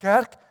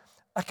 Kerk,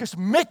 ek is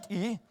met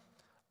u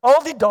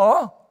al die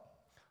dae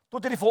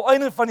tot aan die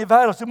volëinding van die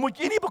wêreld. So moet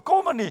jy nie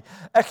bekommer nie.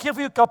 Ek gee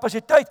vir jou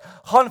kapasiteit,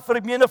 gaan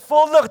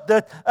vermenigvuldig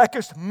dit. Ek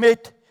is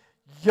met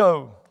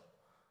jou.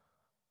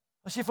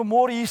 As jy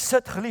vanmôre hier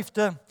sit,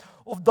 geliefde,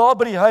 of daar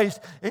by die huis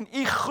en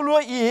u glo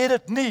u het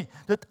dit nie,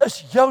 dit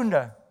is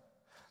joune.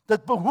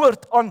 Dit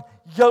behoort aan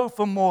jou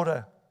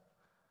vanmôre.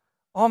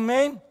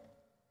 Amen.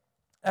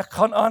 Ek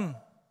gaan aan,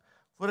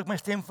 voor ek my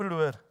stem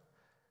verloor.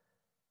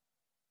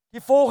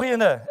 Die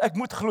volgende, ek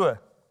moet glo.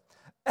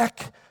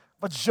 Ek,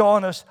 wat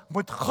Jean is,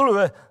 moet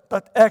glo,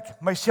 dat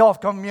ek myself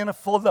kan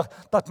menigvuldig,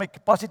 dat my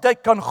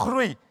kapasiteit kan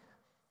groei.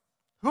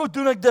 Hoe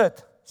doen ek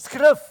dit?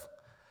 Skrif.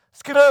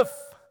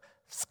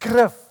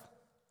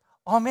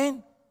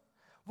 Amen.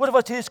 Hoor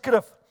wat sê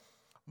skrif.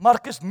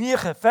 Markus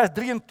 9 vers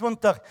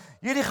 23.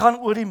 Hierdie gaan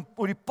oor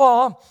die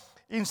pa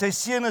en sy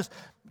seun is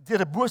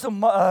deur 'n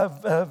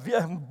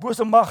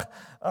bose mag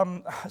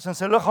in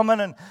sy liggaam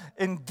en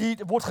die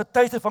word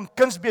getuig van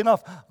kindsbeen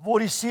af,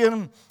 word die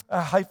seun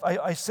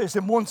hy sê sy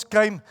mond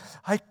skuim,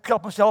 hy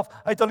krap homself,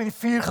 hy het al in die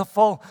vuur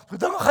geval. So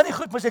dinge gaan nie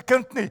goed met sy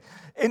kind nie.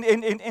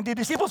 En die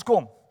disippels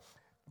kom.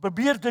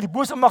 Probeer deur die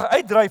bose mag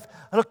uitdryf,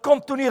 hulle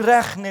kom toe nie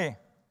reg nie.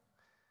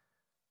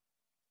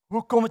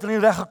 Hoekom het hulle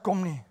nie reg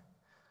gekom nie?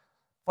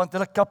 Want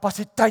hulle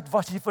kapasiteit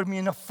was nie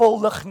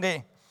vermenigvuldig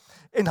nie.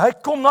 En hy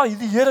kom na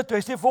die Here toe,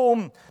 hy sê vir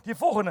hom die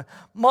volgende: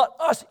 maar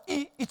as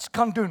u iets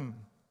kan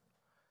doen,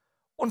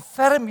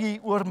 ontferm jy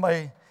oor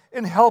my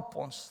en help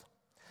ons.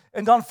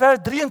 En dan vers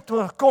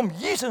 23 kom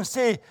Jesus en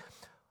sê,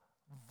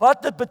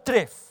 wat dit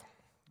betref,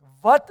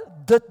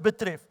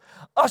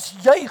 as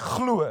jy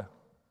glo,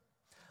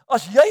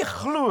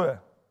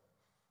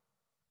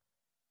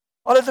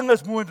 alle dinge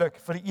is moontlik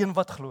vir die een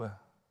wat glo.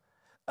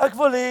 Ek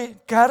wil hê,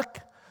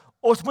 kerk,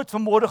 ons moet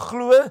vanmôre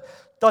glo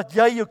dat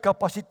jy jou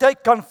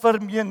kapasiteit kan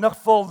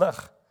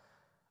vermenigvuldig.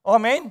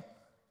 Amen.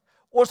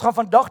 Ons gaan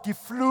vandag die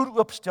vloer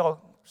oopstel.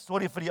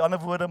 Sorry vir die ander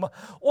woorde, maar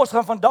ons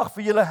gaan vandag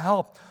vir julle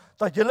help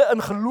dat julle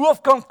in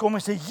geloof kan kom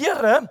en sê,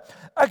 Here,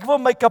 ek wil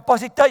my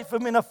kapasiteit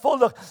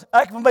vermenigvuldig.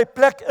 Ek wil my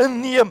plek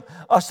inneem,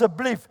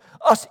 asseblief.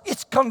 As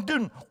iets kan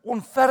doen,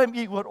 ontferm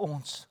u oor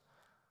ons.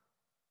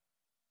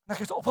 En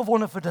ek is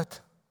opgewonde vir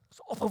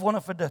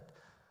dit.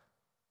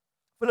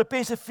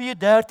 Filippense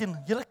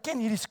 4:13, julle ken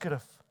hierdie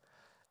skrif.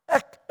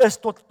 Ek is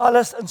tot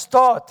alles in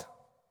staat.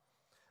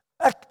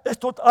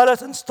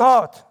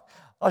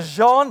 As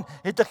Jean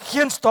het ek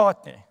geen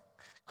staat nie,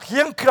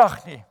 geen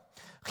krag nie,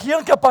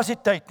 geen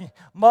kapasiteit nie,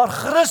 maar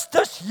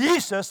Christus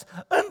Jesus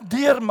in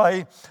deur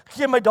my,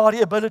 gee my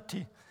daardie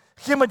ability,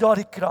 gee my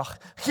daardie krag,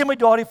 gee my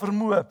daardie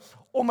vermoë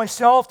om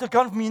myself te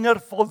kan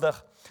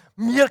menigvuldig,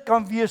 meer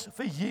kan wees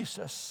vir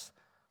Jesus.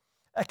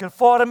 Ek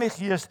ervaar in my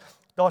gees,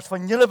 daar's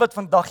van julle wat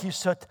vandag hier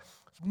sit,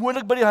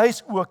 moontlik by die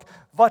huis ook,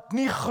 wat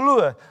nie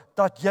glo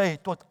dat jy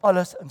tot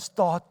alles in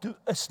staat toe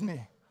is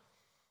nie.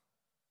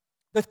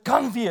 Dit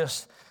kan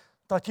wees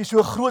dat jy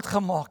so groot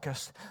gemaak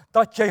is,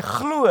 dat jy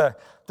glo,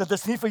 dit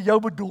is nie vir jou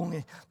bedoel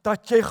nie,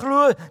 dat jy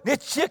glo,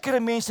 net sekere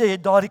mense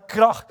het daardie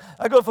krag.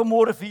 Ek wil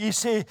vanmôre vir u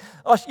sê,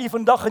 as u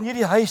vandag in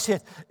hierdie huis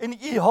het, en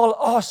u haal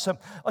asem,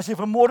 as jy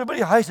vanmôre by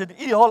die huis het,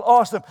 en u haal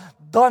asem,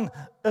 dan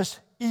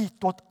is u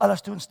tot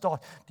alles toe in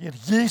staat, deur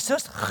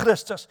Jesus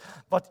Christus,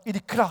 wat u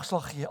die krag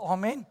sal gee.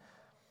 Amen.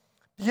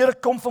 Die Here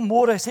kom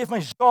vanmôre, hy sê vir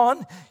my,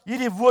 Jean,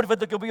 hierdie woord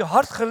wat ek op jou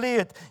hart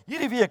gelê het,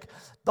 hierdie week,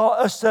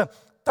 daar is 'n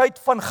tyd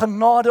van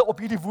genade op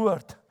hierdie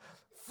woord.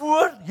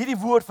 Voor hierdie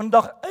woord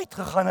vandag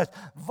uitgegaan het,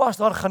 was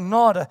daar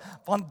genade,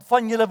 want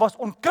van julle was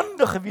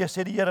onkundig geweest,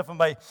 sê die Here vir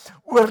my,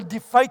 oor die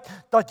feit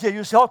dat jy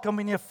jouself kan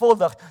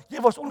menigvuldig.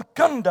 Jy was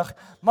onkundig,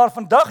 maar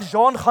vandag,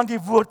 Jean, gaan die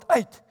woord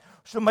uit.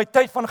 So my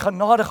tyd van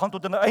genade gaan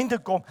tot 'n einde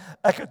kom.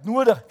 Ek het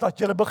nodig dat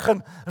julle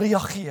begin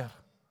reageer.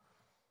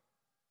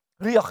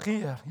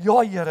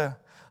 Ja, Here,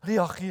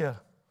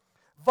 reageer.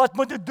 Wat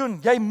moet ek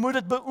doen? Jy moet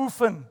dit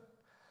beoefen.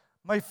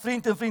 My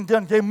vriend en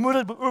vriendin, jy moet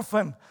dit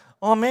beoefen.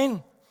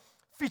 Amen.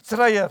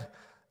 Fietsryer.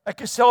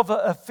 Ek is self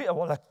 'n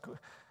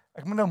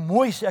ek moet nou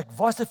mooi sê, ek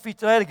was 'n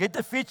fietsryer, ek het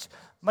 'n fiets,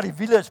 maar die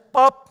wiele is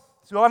pap.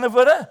 So aan 'n ander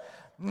woorde,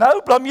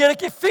 nou blameer ek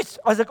die fiets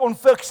as ek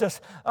onfiks is.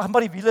 Ag,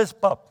 maar die wiele is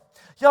pap.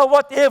 Ja,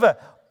 whatever.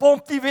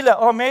 Pomp die wiele.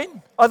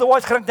 Amen.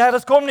 Otherwise gaan ek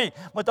nergens kom nie.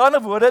 Met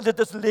ander woorde, dit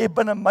is lê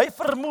binne my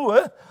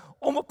vermoë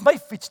om op my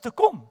fiets te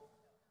kom.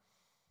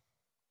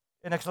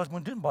 En ek sal dit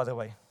moet doen, by the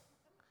way.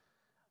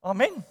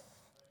 Amen.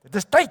 Dit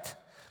is tyd.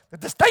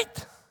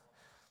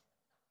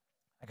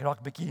 Ek raak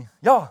 'n bietjie,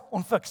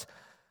 onfiks.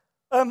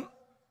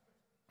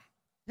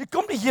 Hier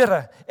kom die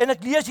Here, en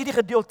ek lees hierdie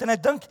gedeelte, en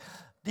ek dink,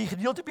 die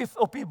gedeelte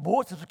op die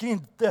bord is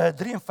miskien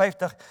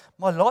 53,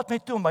 maar laat my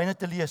toe om myne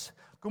te lees.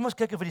 Kom ons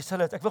kyk of dit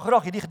dieselfde is. Ek wil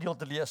graag hierdie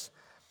gedeelte lees.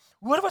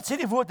 Hoor wat sê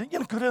die woord in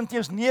 1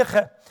 Korintiërs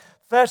 9,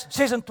 vers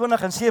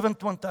 26 en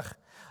 27.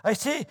 Hy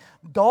sê,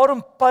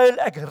 daarom pyl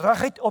ek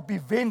reguit op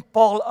die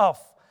wenpaal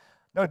af.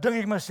 Nou dink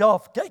ek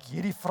myself, kyk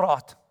hierdie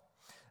vraat.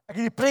 Ek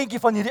het die prentjie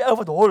van hierdie ou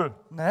wat hol,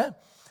 né?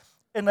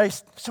 En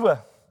hy's so.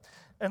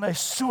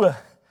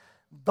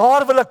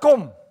 Daar wil ek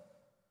kom.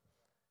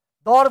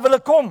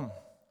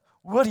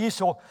 Hoor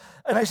hierso.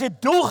 En hy sê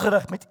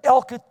doelgerig met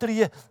elke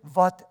tree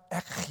wat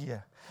ek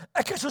gee.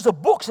 Ek is soos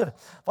 'n bokser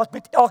wat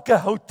met elke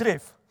hou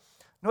tref.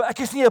 Nou ek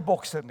is nie 'n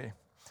bokser nie.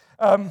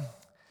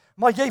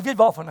 Maar jy weet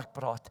waarvan ek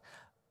praat.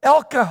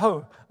 Elke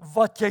hou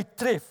wat jy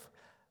tref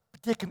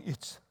beteken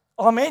iets.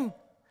 Amen.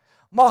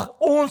 Mag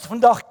ons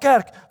vandag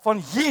kerk van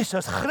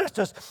Jesus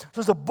Christus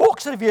soos 'n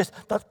bokser wees,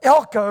 dat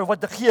elke hou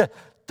wat ek gee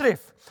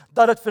tref,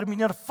 dat dit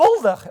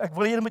vermenigvuldig, ek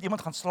wil hier met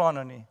iemand gaan slaan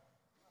nou nie.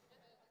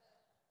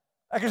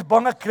 Ek is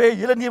bang ek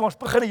kry ons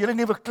begin 'n hele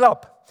nuwe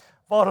klub,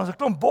 waar ons 'n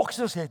klomp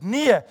boksers het.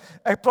 Nee,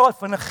 ek praat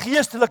van 'n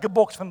geestelike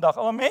boks vandag,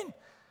 amen.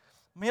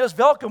 Maar is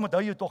welkom,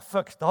 onthou jy tog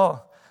fiks,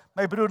 daar.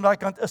 My broer aan daai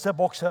kant is 'n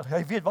bokser,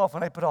 hy weet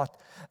waarvan hy praat.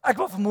 Ek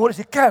wil vanmôre as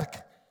die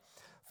kerk,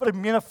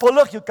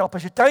 vermenigvuldig jou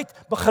kapasiteit,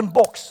 begin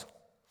boks.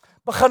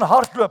 Begin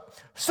hardloop,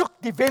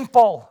 soek die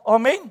wenpaal,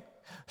 amen.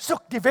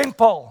 Soek die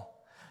wenpaal.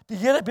 Die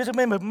Here is besig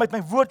met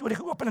my woord oor die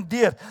geopende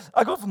deur.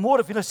 Ek wil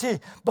vanmôre vir julle sê,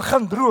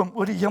 begin droom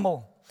oor die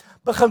hemel.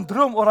 Begin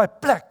droom oor daai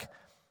plek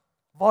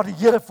waar die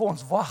Here vir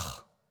ons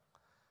wag.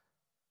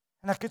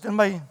 En ek het in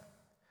my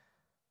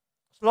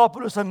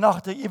slapelose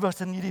nagte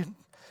iewers in hierdie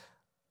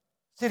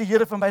sê die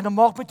Here vir my, nou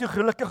maak my toe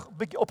gelukkig,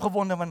 bietjie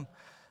opgewonde, want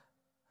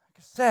ek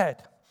is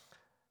sad.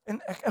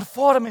 En ek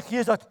ervaar in my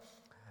gees dat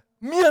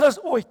meer as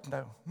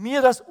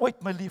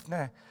ooit my lief,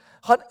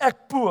 gaan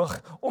ek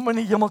poog om in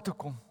die hemel te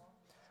kom.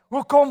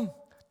 Hoekom?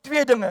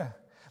 2 dinge.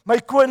 My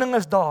koning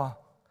is daar.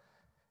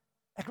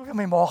 Ek wil vir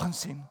my ma gaan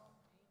sien.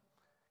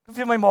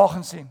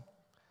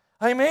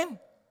 Amen.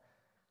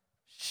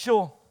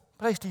 Sjoe,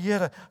 prys die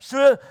Here.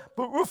 So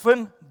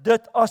beoefen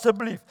dit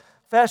asseblief.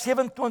 Vers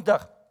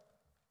 27.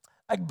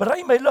 Ek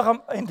brei my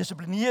liggaam en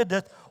dissiplineer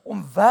dit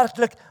om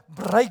werklik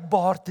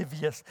bruikbaar te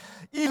wees.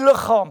 U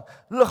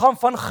liggaam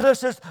van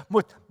Christus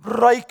moet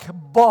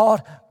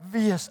bruikbaar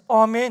wees.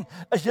 Amen.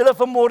 Is julle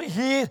vanmôre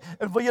hier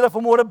en wil julle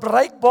vanmôre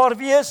bruikbaar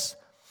wees?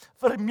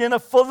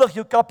 Vermenigvuldig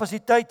jou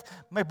kapasiteit,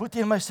 my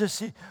boetie en my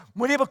sussie.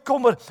 Moenie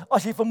bekommer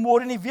as jy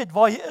vanmôre nie weet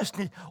waar jy is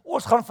nie.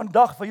 Ons gaan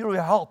vandag vir jou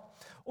help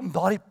om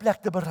daardie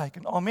plek te bereik.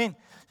 En amen.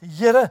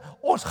 Here,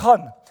 ons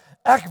gaan.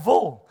 Ek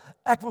wil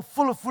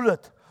voel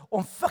dit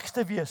om fiks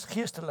te wees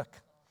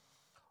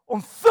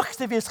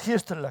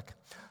geestelik.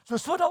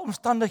 Sodat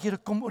omstandighede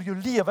kom oor jou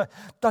lewe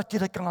dat jy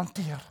dit kan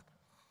hanteer.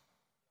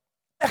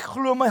 Ek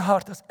glo my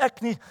hart, as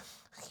ek nie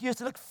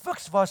geestelik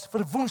fiks was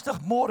vir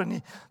Woensdagmôre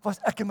nie, was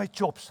ek in my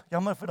chops.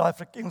 Jammer vir daai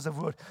Afrikaanse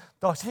woord.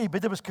 Daar sê jy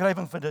beter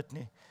beskrywing vir dit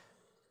nie.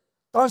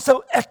 Dan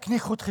sou ek nie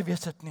goed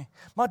gewees het nie.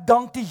 Maar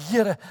dank die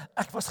Here,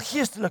 ek was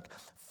geestelik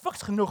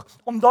fiks genoeg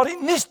om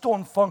daardie nuus te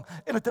ontvang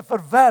en dit te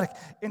verwerk.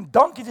 En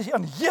dankie dis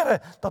aan die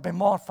Here dat my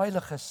ma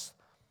veilig is.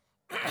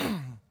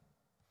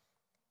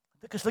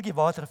 Ek 'n slukkie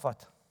water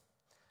vat.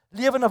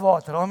 Lewende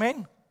water,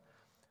 amen.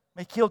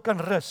 My keel kan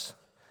rus.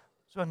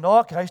 So na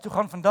ek huis toe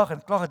gaan vandag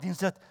en klaar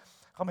gediens het,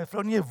 gaan my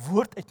vrou nie 'n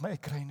woord uit my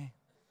kry nie.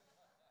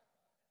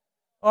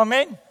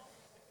 Amen.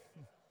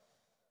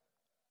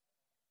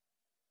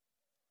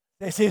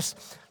 This is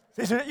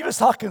even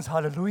seconds,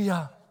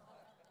 hallelujah.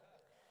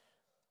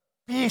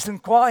 Peace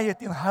and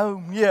quiet in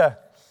home, yeah.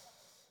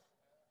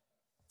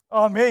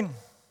 Amen.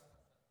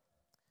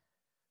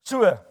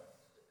 So,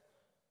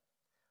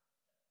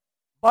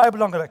 baie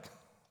belangrik,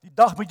 die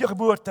dag met jou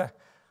geboorte,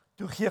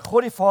 toe gee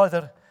God die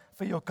Vader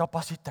vir jou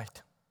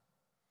kapasiteit.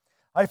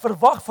 Hy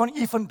verwag van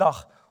u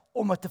vandag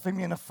om dit te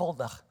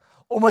vermenigvuldig,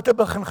 om dit te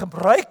begin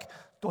gebruik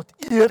tot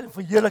eer en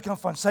verheerliking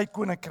van sy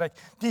koninkryk.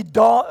 Die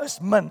dae is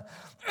min,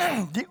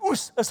 die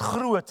oes is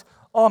groot.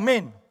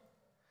 Amen.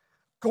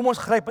 Kom ons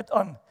gryp dit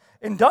aan.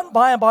 En dan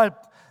baie,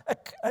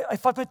 hy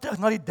vat my terug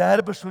na die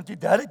derde persoon, die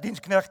derde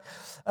diensknegt.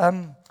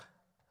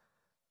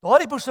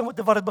 Daardie persoon wat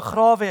dit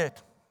begrawe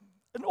het.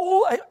 En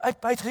hy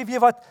het gesê,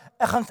 wat,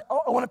 ek gaan,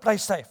 I want to play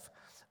safe.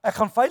 Ek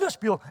gaan veilig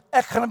speel,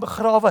 ek gaan hom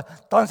begrawe,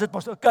 dan sit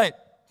mos, okay.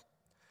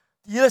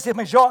 Die Here sê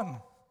my,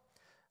 Jean,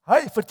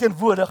 hy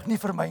verteenwoordig nie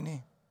vir my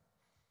nie.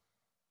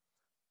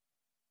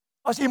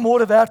 As jy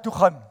môre werk toe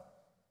gaan,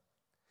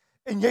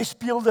 en jy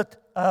speel dit,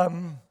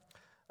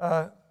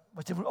 wat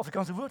is die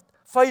Afrikaanse woord?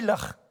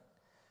 Veilig.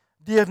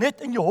 Deur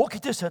net in jou hokkie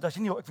te sit, as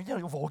jy nie, ek weet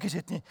nie of hokkies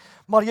het nie,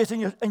 maar jy is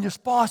in jou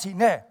spasie,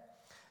 nee.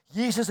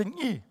 Jesus en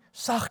u,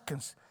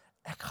 sagkens,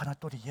 ek gaan nou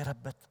tot die Here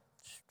bid.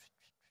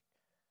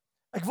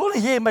 Ek wil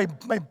nie hê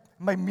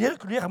my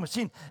mede-kollega moet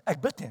sien,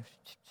 ek bid nie.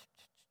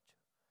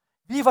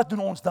 Wie wat doen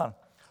ons dan?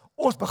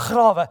 Ons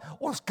begrawe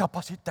ons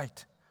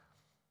kapasiteit.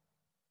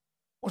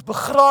 Ons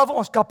begrawe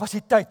ons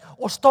kapasiteit.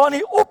 Ons staan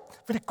nie op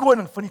vir die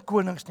koning van die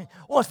konings nie.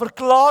 Ons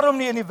verklaar hom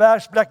nie in die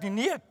werksplek nie.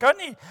 Nee, kan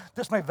nie.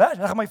 Dis my werk,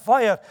 hy gaan my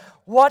fire.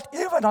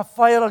 Whatever, dan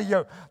fire hulle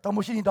jou. Dan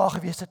moes jy nie daar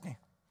gewees het nie.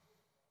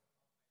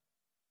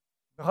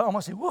 Dan gaan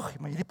almal sê, oeg,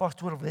 maar hierdie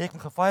pastoor wil hê ek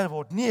moet gefire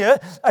word. Nee,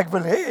 ek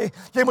wil hê,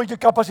 jy moet jou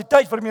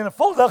kapasiteit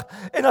vermenigvuldig,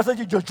 en as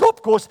dit jou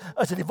job kos,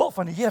 is dit die wil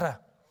van die Here.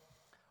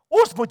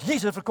 Ons moet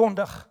Jesus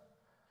verkondig.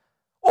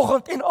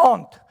 Oggend en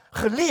aand,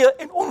 geleë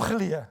en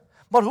ongeleë.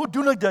 Maar hoe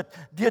doen ek dit?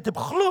 Deur te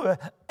glo,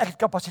 ek het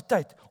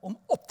kapasiteit om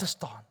op te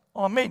staan.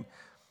 Amen.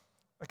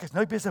 Ek is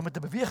nou besig met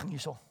 'n beweging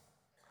hierso.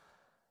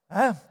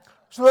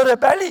 So 'n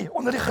rebellie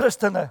onder die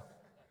Christene.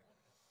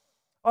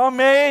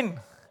 Amen.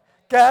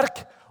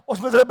 Kerk, ons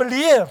moet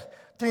rebelleer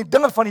teen die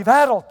dinge van die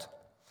wêreld.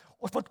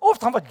 Ons moet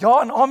opstaan wat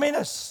ja en amen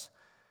is.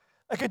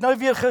 Ek het nou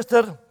weer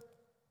gister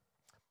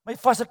my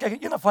vasgekyk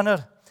in een of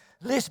ander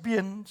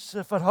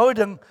lesbiense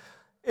verhouding,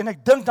 En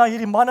ek dink na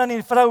hierdie manne en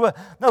die vroue,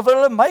 nou wil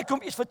hulle my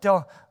kom iets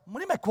vertel.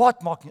 Moenie my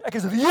kwaad maak nie. Ek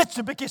is reeds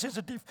so 'n bietjie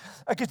sensitief.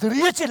 Ek is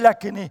reeds nie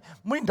lekker nie.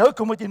 Moenie nou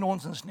kom met die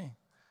nonsens nie.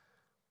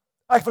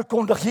 Ek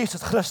verkondig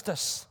Jesus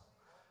Christus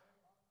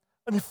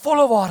in die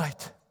volle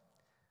waarheid.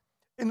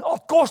 En al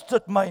kos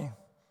dit my,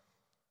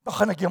 dan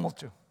gaan ek hemel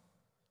toe.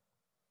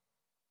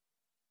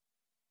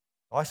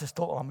 Daai is 'n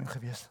stil amen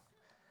gewees.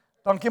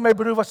 Dankie my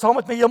broer wat saam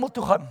met my hemel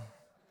toe gaan.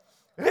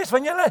 Res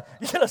van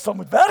julle sal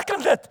moet werk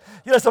aan dit.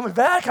 Julle sal moet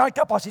werk aan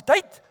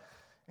kapasiteit.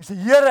 En sê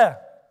Here,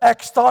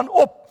 ek staan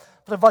op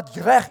vir wat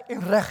reg en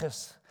reg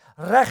is.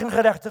 Reg en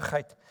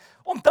geregtigheid.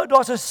 Onthou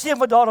daar's 'n seën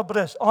wat daarop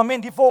rus.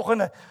 Amen. Die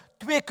volgende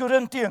 2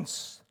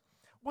 Korintiërs.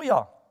 O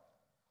ja.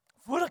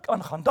 Voor ek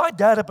aangaan, daai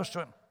derde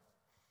persoon.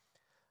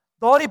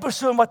 Daardie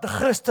persoon wat 'n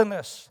Christen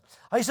is.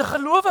 Hy's 'n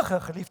gelowige,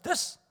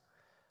 geliefdes.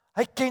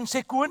 Hy ken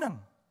sy koning.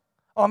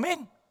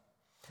 Amen.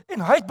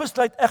 En hy het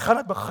besluit ek gaan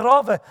dit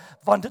begrawe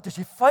want dit is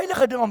die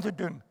veilige ding om te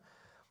doen.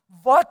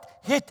 Wat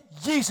het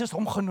Jesus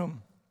hom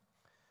genoem?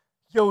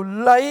 Jou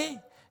lui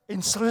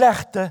en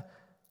slegte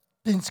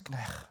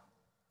dienskneg.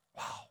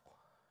 Wow.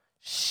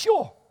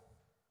 Sjoe.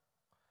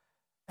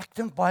 Ek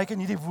dink baie keer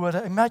in hierdie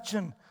woorde.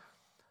 Imagine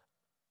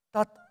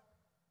dat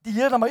die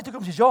Here na my toe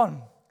kom en sê,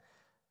 John,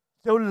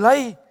 jou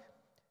lui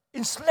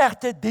en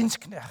slegte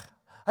dienskneg.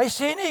 Hy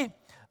sê nie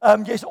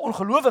jy's 'n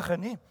ongelowige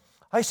nie.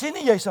 Hy sê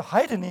nie jy's 'n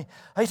heiden nie.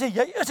 Hy sê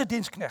jy is 'n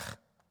dienskneg.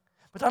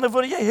 Met ander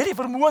woorde, jy het die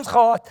vermoëns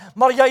gehad,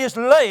 maar jy is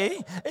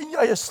lui en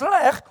jy is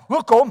sleg.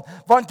 Hoekom?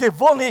 Want jy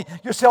wil nie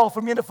jouself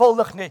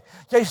vermenigvuldig nie.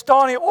 Jy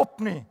staan nie op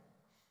nie.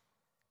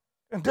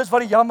 En dis waar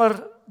die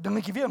jammer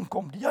dingetjie weer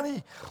inkom.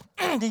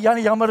 Die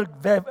jammer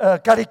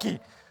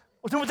karretjie.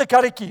 Ons noem dit 'n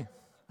karretjie.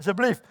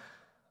 Asseblief.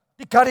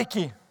 Die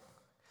karretjie.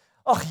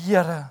 Ag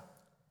Here.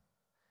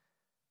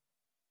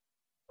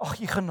 Ag,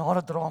 U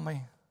genade dra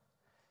my.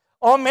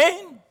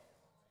 Amen.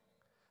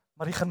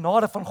 Maar die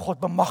genade van God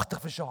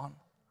bemagtig vir Jean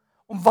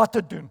om wat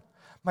te doen?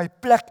 My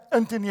plek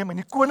in te neem in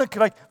die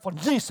koninkryk van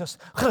Jesus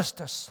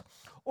Christus.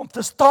 Om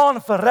te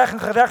staan vir reg en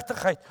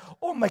geregtigheid,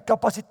 om my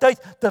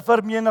kapasiteit te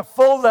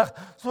vermenigvuldig,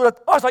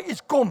 sodat as daar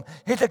iets kom,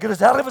 het ek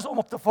reserves om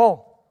op te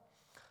val.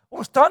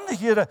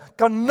 Omstandighede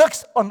kan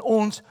niks aan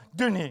ons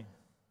doen nie.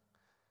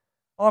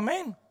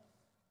 Amen.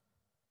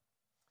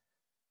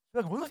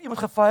 Ek wonder of iemand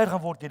gefeier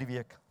gaan word hierdie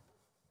week.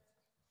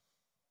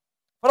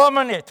 Vra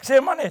maar net, ek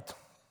sê maar net.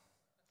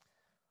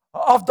 'n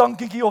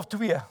Afdankingie of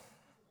 2.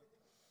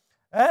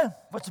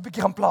 Wat 'n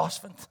bietjie gaan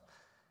plaasvind.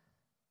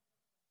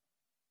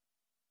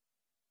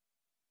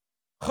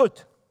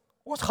 Goed.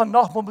 Ons gaan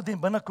nagmaal bedien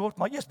binnekort,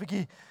 maar eers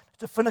bietjie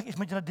te vinnig iets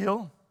met julle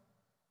deel.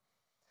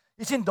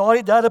 Jy sien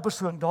daardie derde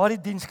persoon,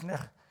 daardie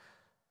dienskneg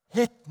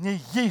het nie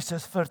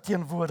Jesus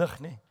verteenwoordig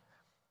nie.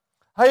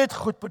 Hy het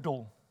goed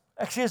bedoel.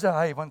 Ek sê dis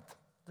hy want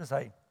dis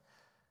hy.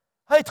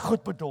 Hy het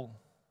goed bedoel.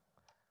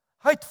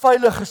 Hy het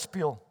veilig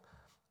gespeel.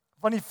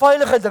 Want die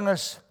veilige ding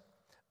is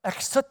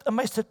ek sit in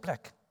my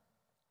sitplek.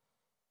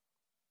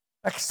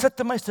 Ek sit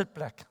in my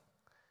sitplek.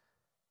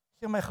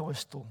 Gee my goue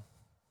stoel.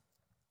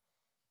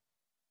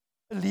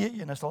 'n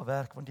Leë een sal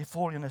werk want die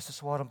vol een is te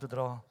swaar om te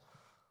dra.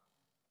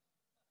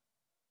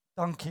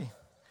 Dankie.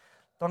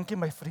 Dankie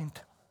my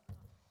vriend.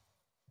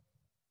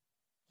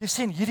 Jy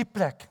sien hierdie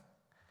plek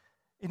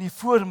en hier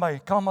voor my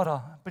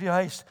kamera by die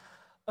huis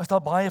is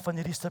daar baie van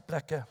hierdie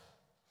sitplekke.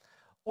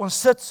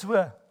 Ons sit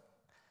so.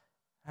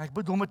 Ek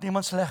bedoel met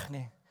niemand sleg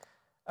nie.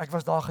 Ek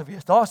was daar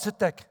gewees. Daar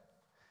sit ek.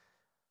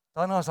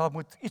 Dan as daar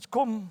moet iets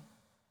kom,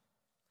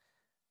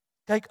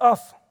 kyk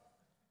af.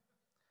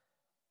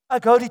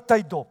 Ek hou die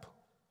tyd dop.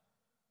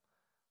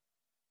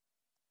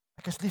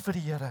 Ek is lief vir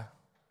die Here.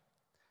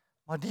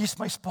 Maar dis is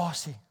my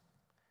spasie.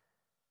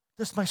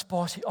 Dis my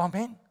spasie.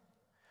 Amen.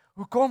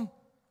 Hoekom?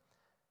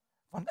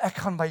 Want ek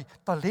gaan my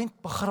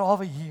talent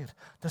begrawe hier.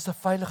 Dis 'n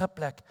veilige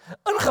plek.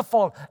 In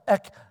geval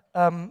ek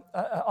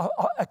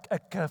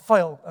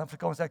fail,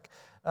 Afrikaans ek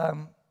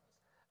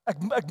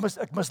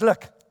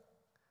misluk.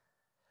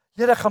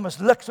 Here, ek gaan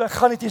misluk, so ek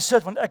gaan net hier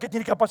sit want ek het nie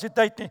die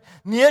kapasiteit nie.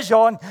 Nee,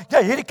 Jean, jy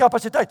het hierdie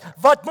kapasiteit.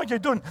 Wat moet jy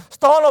doen?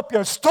 Staan op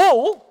jou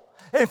stoel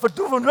en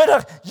verdoen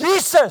nodig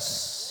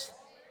Jesus.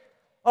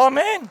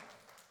 Amen.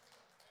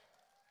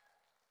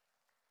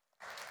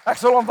 Ek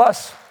sal hom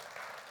was.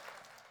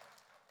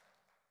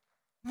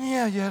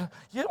 Nee,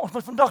 Here, ons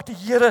moet vandag die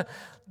Here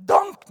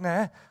dank,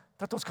 né,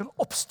 dat ons kan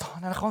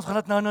opstaan en ons gaan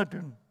dit nou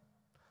doen.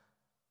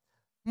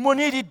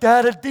 Moenie die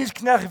derde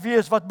dienskneg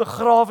wees wat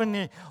begrawe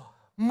nie.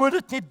 Moet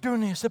dit nie doen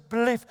nie,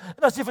 asseblief.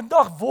 En as jy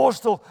vandag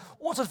worstel,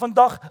 ons het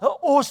vandag 'n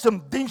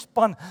awesome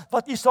diensspan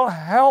wat u sal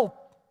help.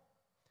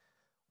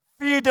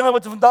 4 dinge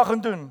wat jy vandag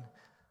gaan doen.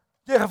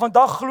 Jy gaan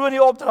vandag glo in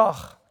die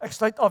opdrag. Ek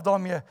sluit af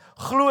daarmee.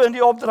 Glo in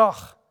die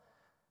opdrag.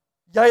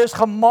 Jy is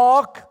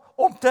gemaak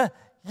om te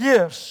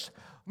heers.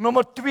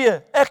 Nommer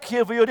 2, ek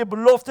gee vir jou die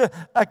belofte,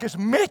 ek is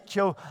met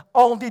jou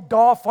al die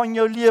dae van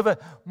jou lewe.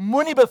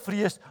 Moenie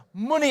bevrees,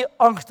 moenie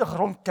angstig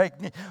rondkyk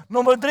nie.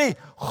 Nommer 3,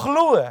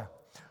 glo.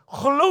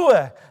 Glo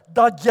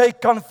dat jy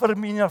kan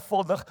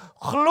vermenigvuldig.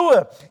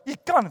 Glo, jy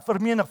kan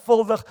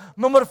vermenigvuldig.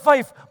 Nommer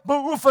 5,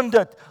 beoefen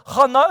dit.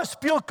 Gaan na 'n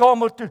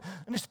speelkamer toe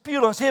in die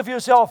spieël en sê vir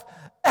jouself,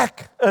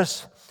 ek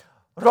is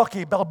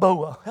Rocky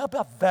Balboa. Help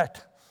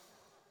wat?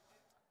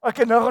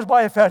 Ek nou ons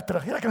baie ver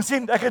terug. Jy kan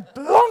sien, ek het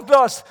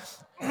lanklaas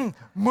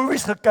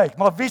movies gekyk,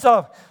 maar wie's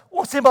daar?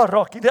 Ons sê maar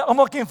Rocky, die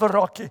almal ken vir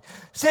Rocky.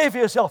 Sê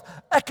vir jouself,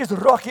 ek is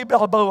Rocky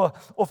Balboa,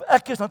 of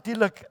ek is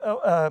natuurlik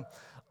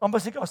amper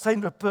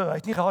Usain Bolt. Hy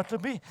het nie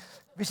gehardloop nie.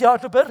 Wie is die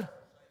hardloper?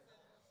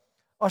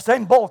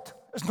 Usain Bolt.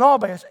 Is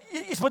naby,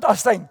 iets met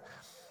Usain.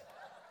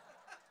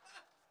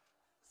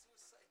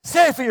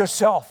 Sê vir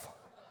jouself,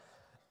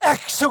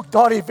 ek soek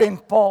daardie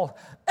wendpaal.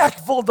 Ek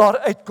wil daar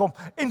uitkom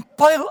en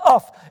pyl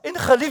af. En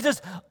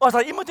geliefdes, as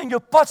daar iemand in jou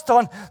pad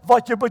staan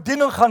wat jou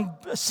bediening gaan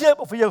seep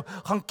of vir jou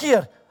gaan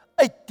keer,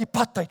 uit die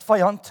pad uit,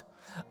 vyand.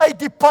 Uit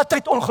die pad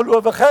uit,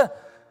 ongelowige.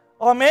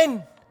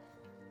 Amen.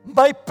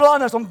 My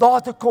plan is om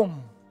daar te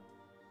kom.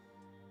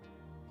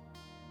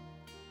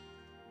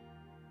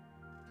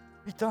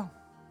 Pieter,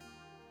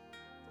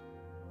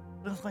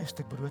 bring my 'n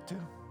stuk brood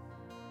toe.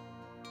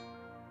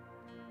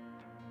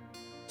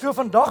 So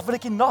vandag wil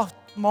ek die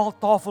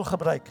nagmaaltafel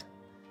gebruik.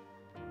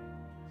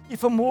 Jy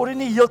vanmôre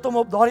nie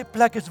heeltemal op daardie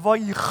plek is waar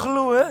jy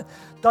glo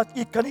dat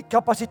jy kan die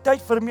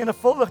kapasiteit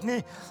vermenigvuldig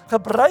nie.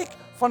 Gebruik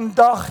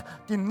vandag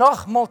die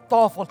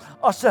nagmaaltafel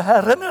as 'n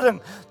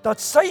herinnering dat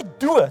sy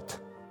dood,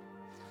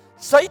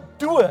 sy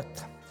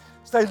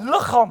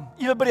liggaam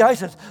hier by die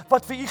huis is,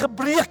 wat vir u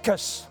gebreek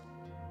is,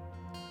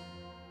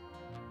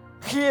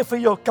 gee vir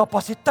jou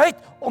kapasiteit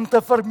om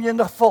te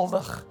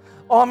vermenigvuldig.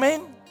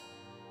 Amen.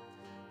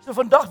 So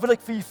vandag wil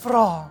ek vir u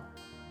vra,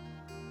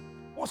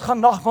 ons gaan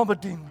nagmaal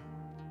bedien.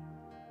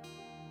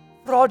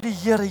 Vra die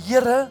Here,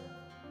 Here,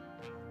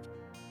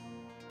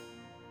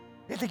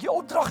 het ek die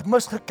opdrag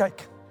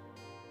misgekyk?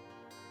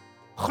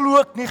 Glo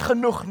ek nie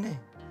genoeg nie?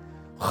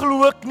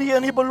 Glo ek nie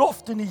in die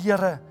belofte nie,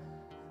 Here?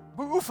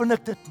 Beoefen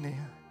ek dit nie?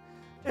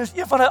 En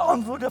een van die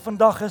antwoorde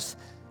vandag is,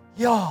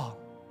 ja.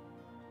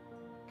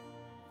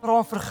 Vra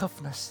om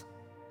vergifnis.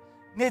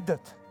 Net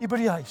dit, hier by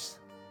die huis.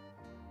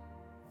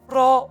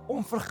 Vra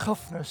om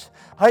vergifnis.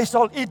 Hy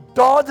sal u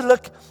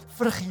dadelik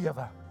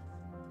vergewe.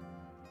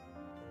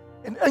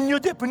 En in jou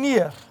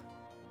deponeer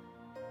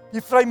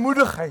die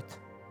vrymoedigheid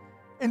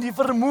en die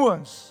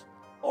vermoëns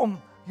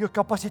om jou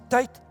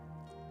kapasiteit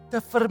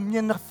te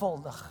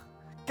vermenigvuldig.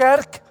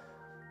 Kerk,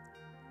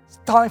 it's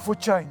time for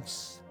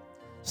change.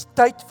 It's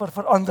tyd vir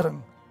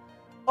verandering.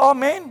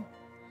 Amen.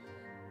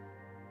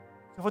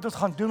 So wat ons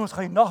gaan doen, ons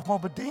gaan die nagmaal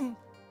bedien,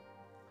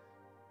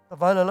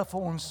 terwyl hulle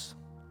vir ons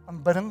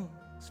aanbidding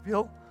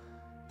speel,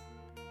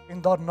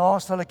 en daarna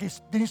sal ek die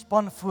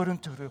dienspan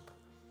vorentoe roep.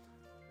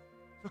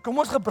 So kom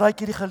ons gebruik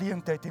hierdie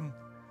geleentheid en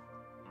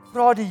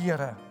vra die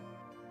Here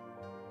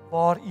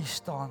waar u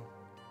staan.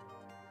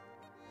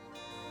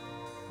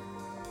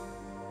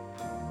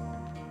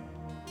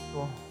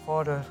 So,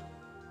 Vader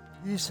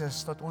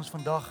Jesus, dat ons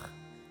vandag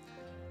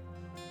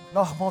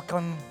nagmaal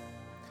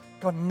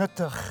kan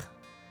nuttig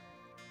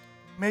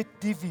met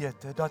die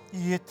wete dat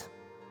u het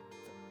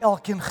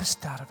elkeen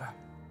gesterwe.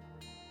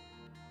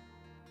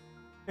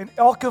 En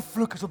elke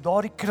vloek is op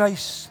daardie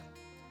kruis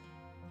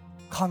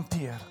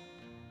gehanteer.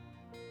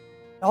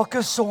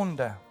 Elke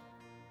sonde.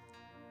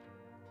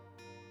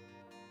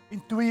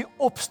 En toe hy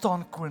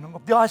opstaan, koning,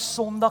 op daai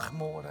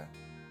Sondagmôre,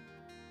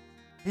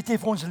 het hy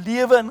vir ons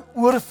lewe in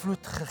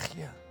oorvloed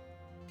gegee.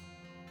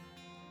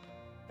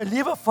 'n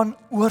Lewe van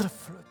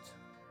oorvloed.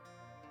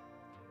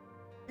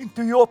 En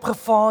toe hy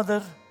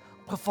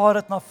opgevaar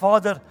het na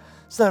Vader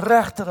se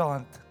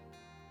regterhand,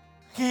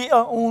 gee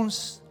aan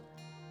ons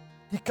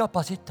die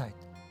kapasiteit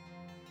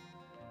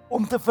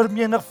om te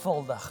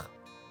vermenigvuldig,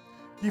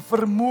 die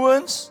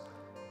vermoëns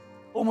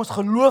om ons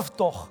geloof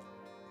tog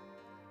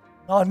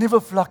na 'n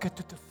nuwe vlakke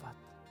toe te vat.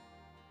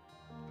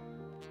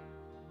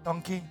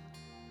 Dankie.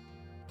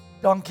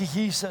 Dankie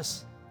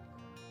Jesus.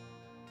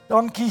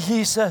 Dankie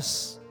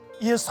Jesus.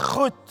 U is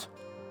goed.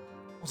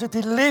 Ons het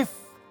U lief.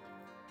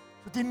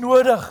 Ons het U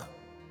nodig.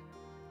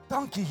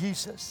 Dankie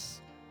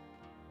Jesus.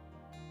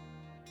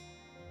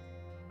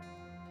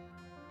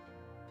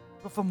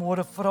 Ek wil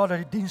vanmôre vra dat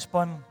die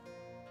diensspan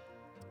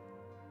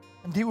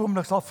in die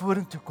oomblik sal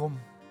vorentoe kom.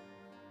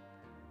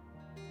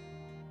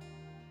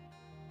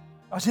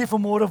 As jy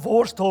vanmôre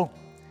worstel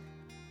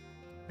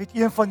met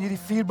een van hierdie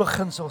 4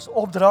 beginsels,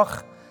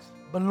 opdrag,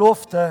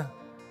 belofte,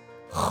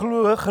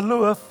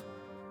 geloof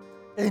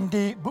en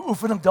die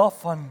beoefening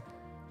daarvan.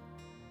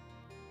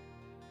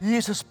 Hier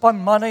is 'n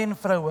span manne en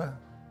vroue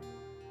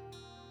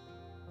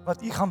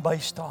wat u gaan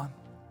bystaan.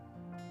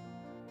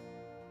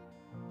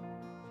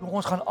 So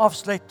ons gaan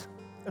afsluit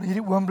in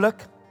hierdie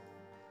oomblik.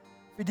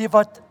 Vir die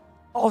wat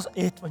als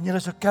het, wanneer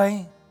is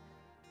okay.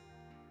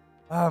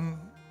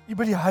 Hier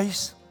by die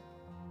huis.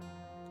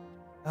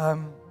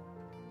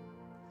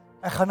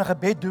 Ek gaan 'n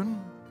gebed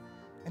doen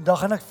en dan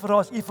gaan ek vra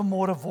as u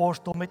vanmôre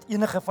worstel met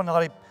enige van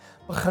daardie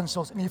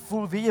beginsels en u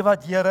voel, weet jy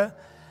wat Here,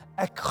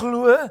 ek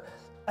glo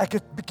ek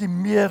het bietjie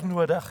meer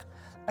nodig.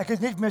 Ek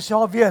het net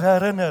myself weer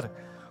herinner.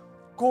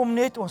 kom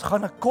net, ons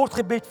gaan 'n kort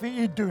gebed vir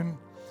u doen,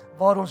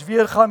 waar ons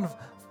weer gaan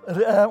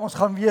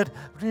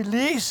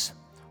release,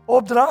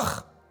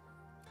 opdrag,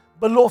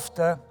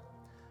 belofte,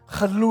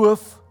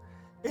 geloof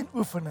en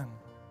oefening.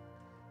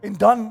 En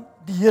dan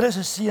die Here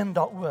se seën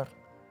daaroor.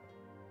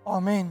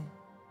 Amen.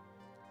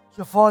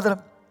 So Vader,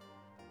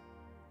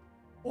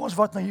 ons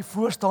wat nou hier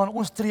voor staan,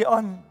 ons tree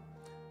aan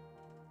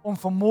om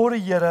vanmôre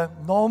Here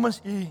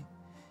namens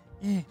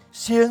u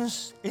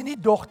seuns en u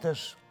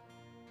dogters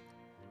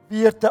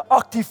weer te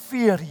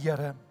aktiveer,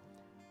 Here,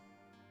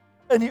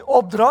 in u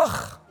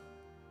opdrag,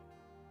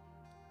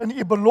 in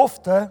u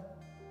belofte,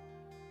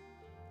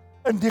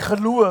 in die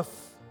geloof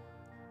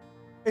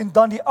en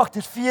dan die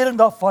aktivering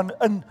daarvan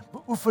in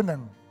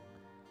beoefening,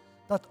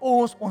 dat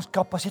ons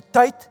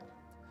kapasiteit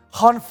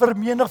gaan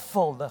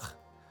vermenigvuldig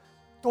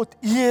tot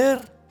eer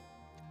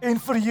en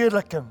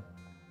verheerliking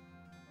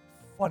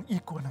van u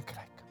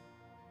koninkryk.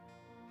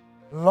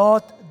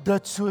 Laat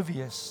dit so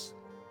wees.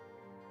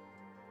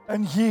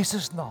 In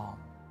Jesus naam.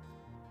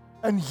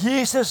 In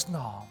Jesus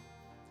naam.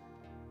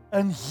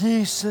 In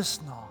Jesus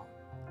naam.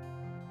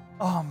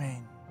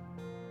 Amen.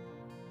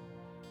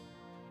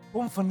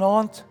 Kom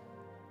vanaand,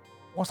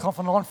 ons gaan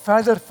vanaand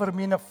verder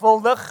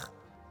vermenigvuldig.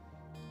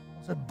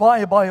 Ons is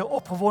baie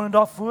opgewonde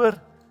daarvoor.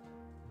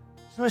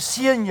 So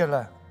seën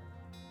julle.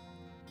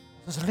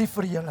 Ons is lief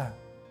vir julle.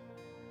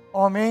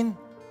 Amen.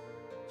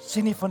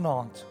 Sien u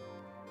vanaand.